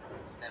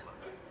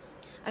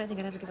 I don't think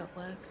I'd ever give up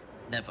work.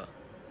 Never.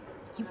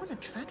 You want a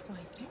trad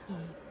wife, don't you?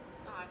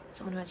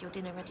 Someone who has your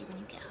dinner ready when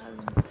you get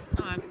home.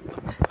 No, I'm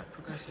quite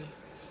progressive.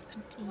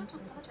 I'm teasing.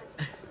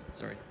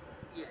 Sorry.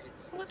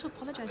 I want to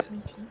apologise for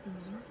me teasing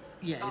you.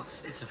 Yeah,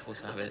 it's a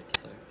force habit,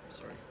 so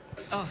sorry.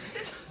 Oh,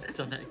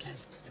 done it again.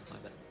 My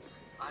bad.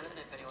 I don't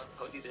know if anyone's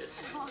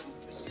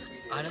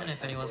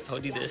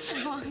told you this.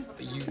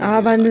 But you Aa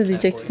really ben de like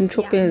diyecektim. that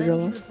Çok Yeah, many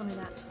benziyorlar. people tell me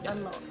that a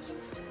lot.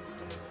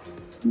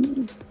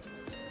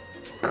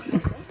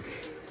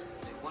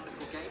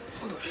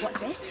 What's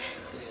this?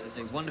 This is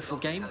a wonderful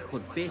game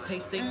called beer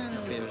tasting.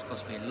 Now, beer has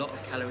cost me a lot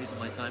of calories in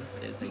my time,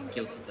 but it is a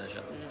guilty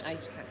pleasure. I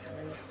used to count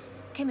calories.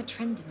 Became a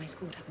trend in my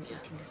school to have an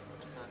eating disorder.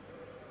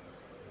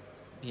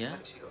 Yeah,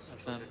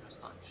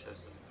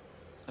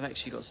 I've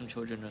actually got some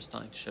children who are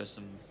starting to show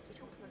some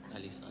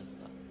early signs of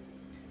that.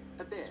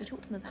 Do you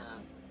talk to them about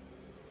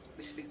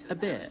it? A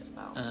bit.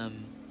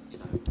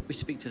 We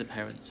speak to the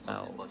parents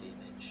about,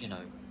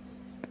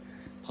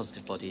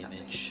 positive body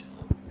image.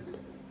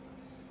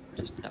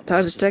 Just that.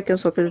 Tartışırken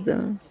sohbet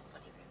edelim.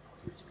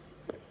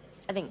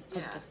 I think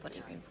positive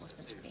body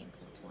reinforcement's really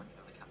important.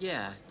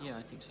 Yeah,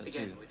 I think so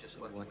too. So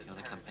we're working on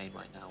a campaign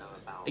right now.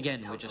 Again,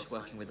 we're just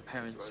working with the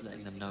parents,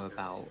 letting them know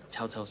about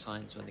telltale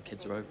signs when the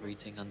kids are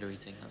overeating,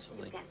 undereating, that sort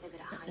of thing.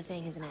 That's the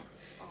thing, isn't it?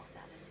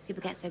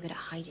 People get so good at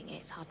hiding it,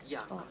 it's hard to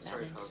spot, let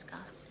alone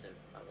discuss.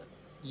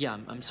 Yeah,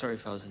 I'm sorry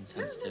if I was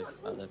insensitive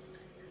about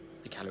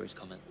the calories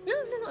comment. No,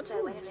 not at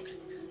all.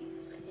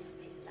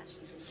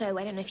 So,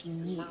 I don't know if you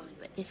knew,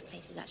 but this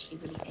place is actually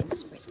really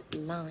famous for its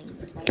blind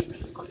beer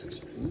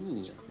tastings.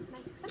 Ooh.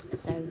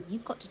 So,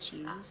 you've got to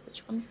choose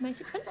which one's the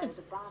most expensive.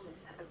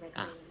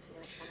 Ah.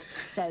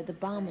 So, the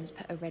barman's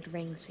put a red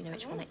ring so we know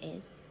which one it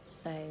is.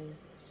 So,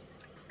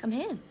 come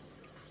here.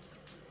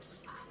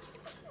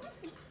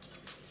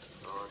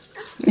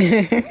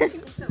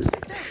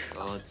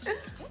 God.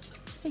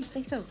 Hey,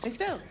 stay still,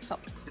 Stop.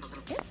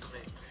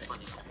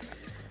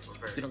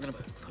 You're not going to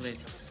put anything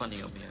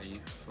funny on me, are you?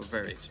 We're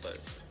very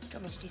exposed. Do you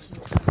want me to do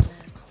something to my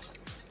nerves?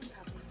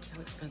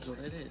 Well, it depends what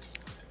it is.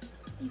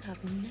 You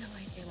have no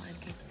idea what I'm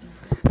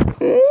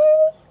capable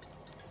of.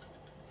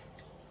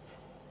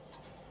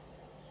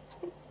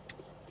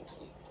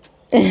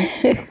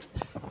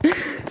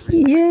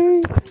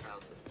 Yeah.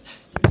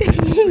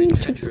 Very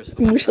treacherous.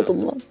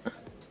 Yumuşadım lan.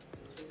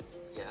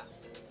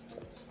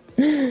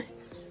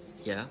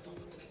 Yeah?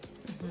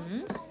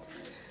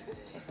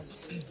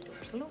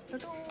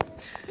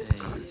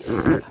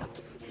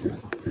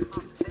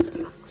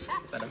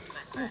 Better.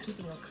 You're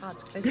keeping your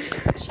cards close to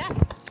your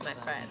chest, my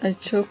friend. Ay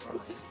çok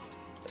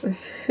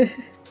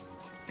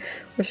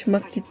hoşuma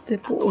gitti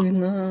bu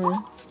oyuna.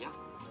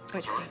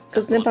 Which one?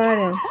 Kız ne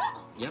bağırıyor?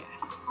 Yep.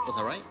 Was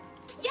that right?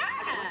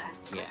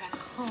 Yeah!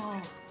 Yes.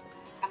 Oh.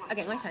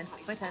 Okay, my turn.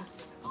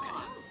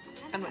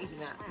 I'm not using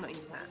that. Come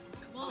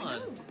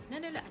on. No,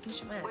 look, I can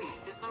show my ass.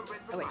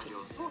 Oh, wait,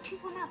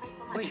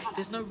 Wait,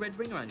 there's no red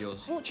ring around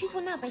yours. well, choose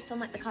one now based on,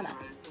 like, the colour.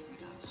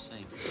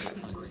 Same.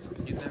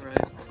 Numero.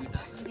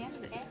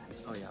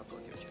 Oh yeah, I've got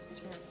to give it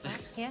a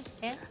chance. Here.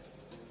 I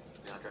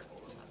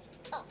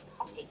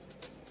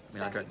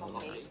mean, I drank more than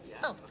that.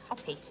 Oh,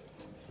 hoppy.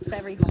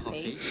 Very hoppy.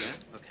 Coffee,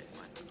 yeah. Okay,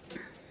 fine.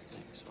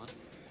 Next one.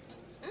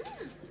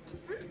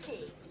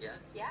 Fruity.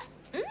 Yeah.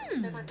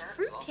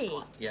 Fruity.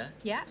 Yeah?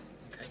 Yeah,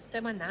 Okay.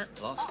 don't mind that.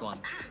 Last one.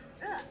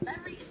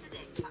 Very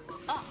acidic.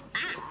 Oh,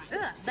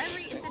 Ugh,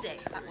 very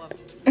acidic, that one.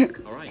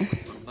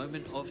 Alright,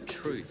 moment of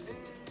truth.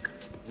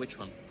 Which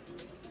one?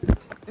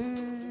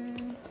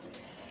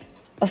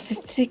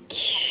 Asitik.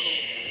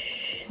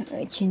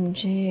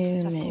 İkinci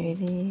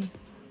meyveli.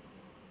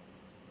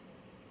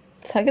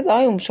 Sanki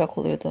daha yumuşak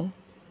oluyordu.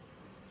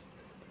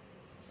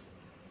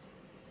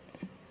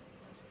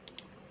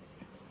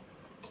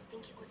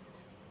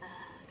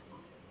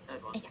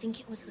 I think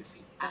it was the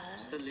third.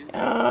 Absolutely.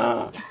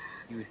 Aa.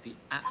 You would be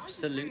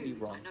absolutely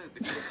wrong.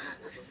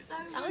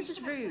 That was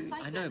just rude.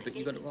 I know, but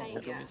you got it wrong.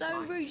 What do you want me to So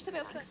say? rude. You set me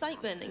up for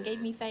excitement and gave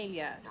me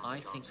failure.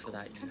 I think for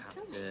that you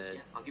have to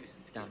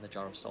down the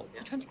jar of salt.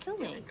 You're trying to kill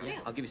me.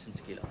 Yeah, I'll give you some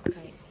tequila.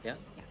 Okay. Yeah?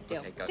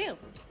 Deal. Okay, go. Deal.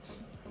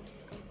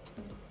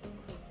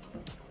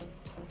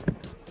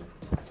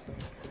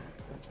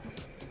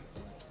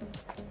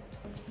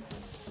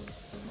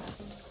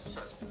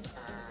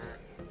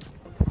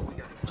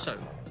 So,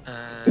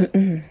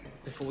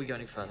 before we go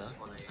any further,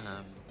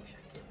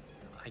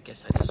 I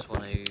guess I just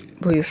want to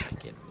Buyur.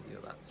 check in with you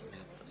about something.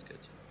 That's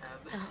good.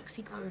 Dark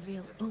secret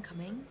reveal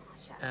incoming.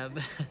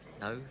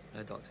 No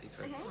dark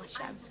secrets. Oh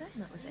shit, I'm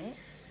certain that was it.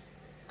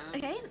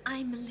 Okay,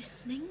 I'm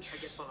listening.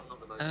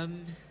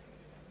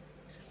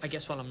 I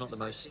guess while I'm not the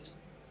most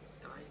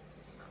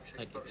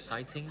like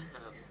exciting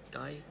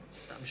guy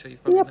that I'm sure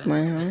you've probably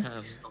Yapma met,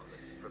 ya.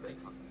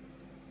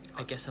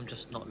 I guess I'm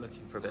just not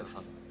looking for a bit of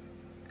fun.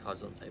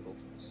 Cards on the table.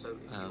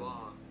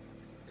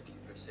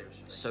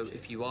 So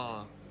if you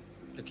are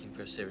looking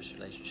for a serious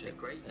relationship,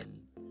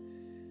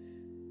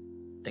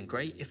 then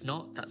great. If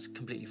not, that's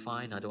completely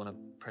fine. I don't want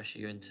to pressure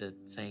you into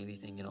saying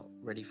anything you're not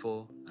ready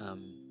for.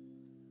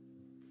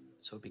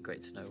 So it'd be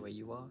great to know where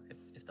you are,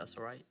 if that's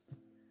all right.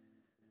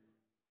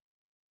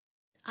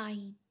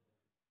 I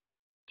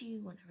do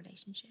want a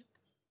relationship.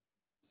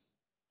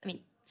 I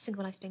mean,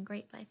 single life's been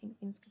great, but I think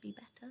things could be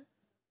better.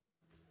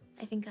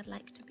 I think I'd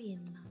like to be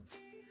in love.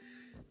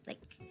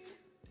 Like,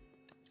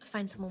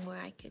 find someone where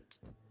I could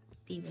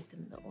be with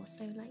them, but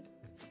also, like,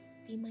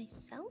 be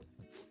myself,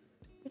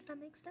 if that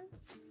makes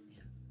sense.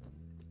 Yeah.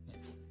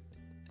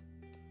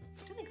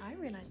 I don't think I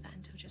realised that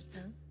until just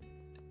now.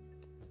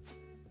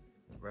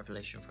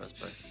 Revelation for us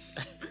both.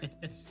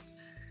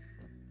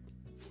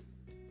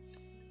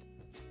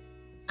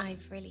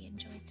 I've really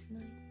enjoyed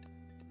tonight.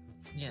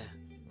 Yeah,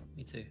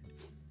 me too.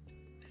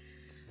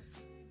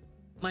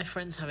 My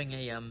friend's having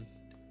a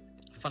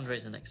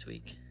fundraiser next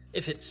week.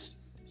 If it's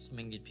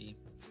something you'd be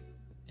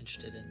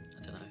interested in,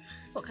 I don't know.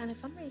 What kind of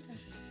fundraiser?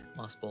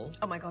 Mass ball.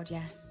 Oh my god,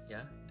 yes.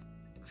 Yeah?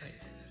 Great.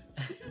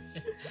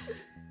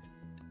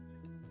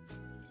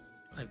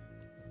 I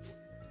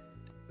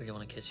really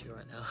want to kiss you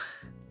right now.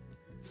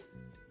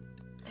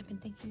 I've been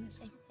thinking the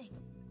same thing.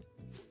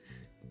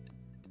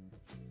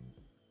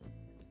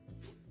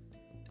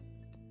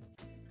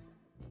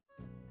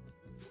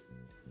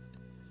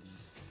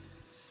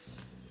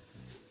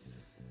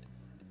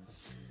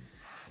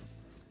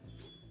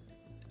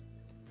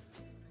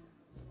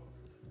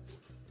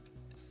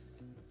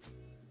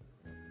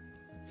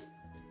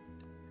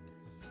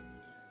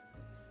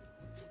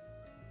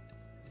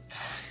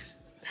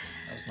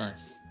 That was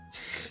nice.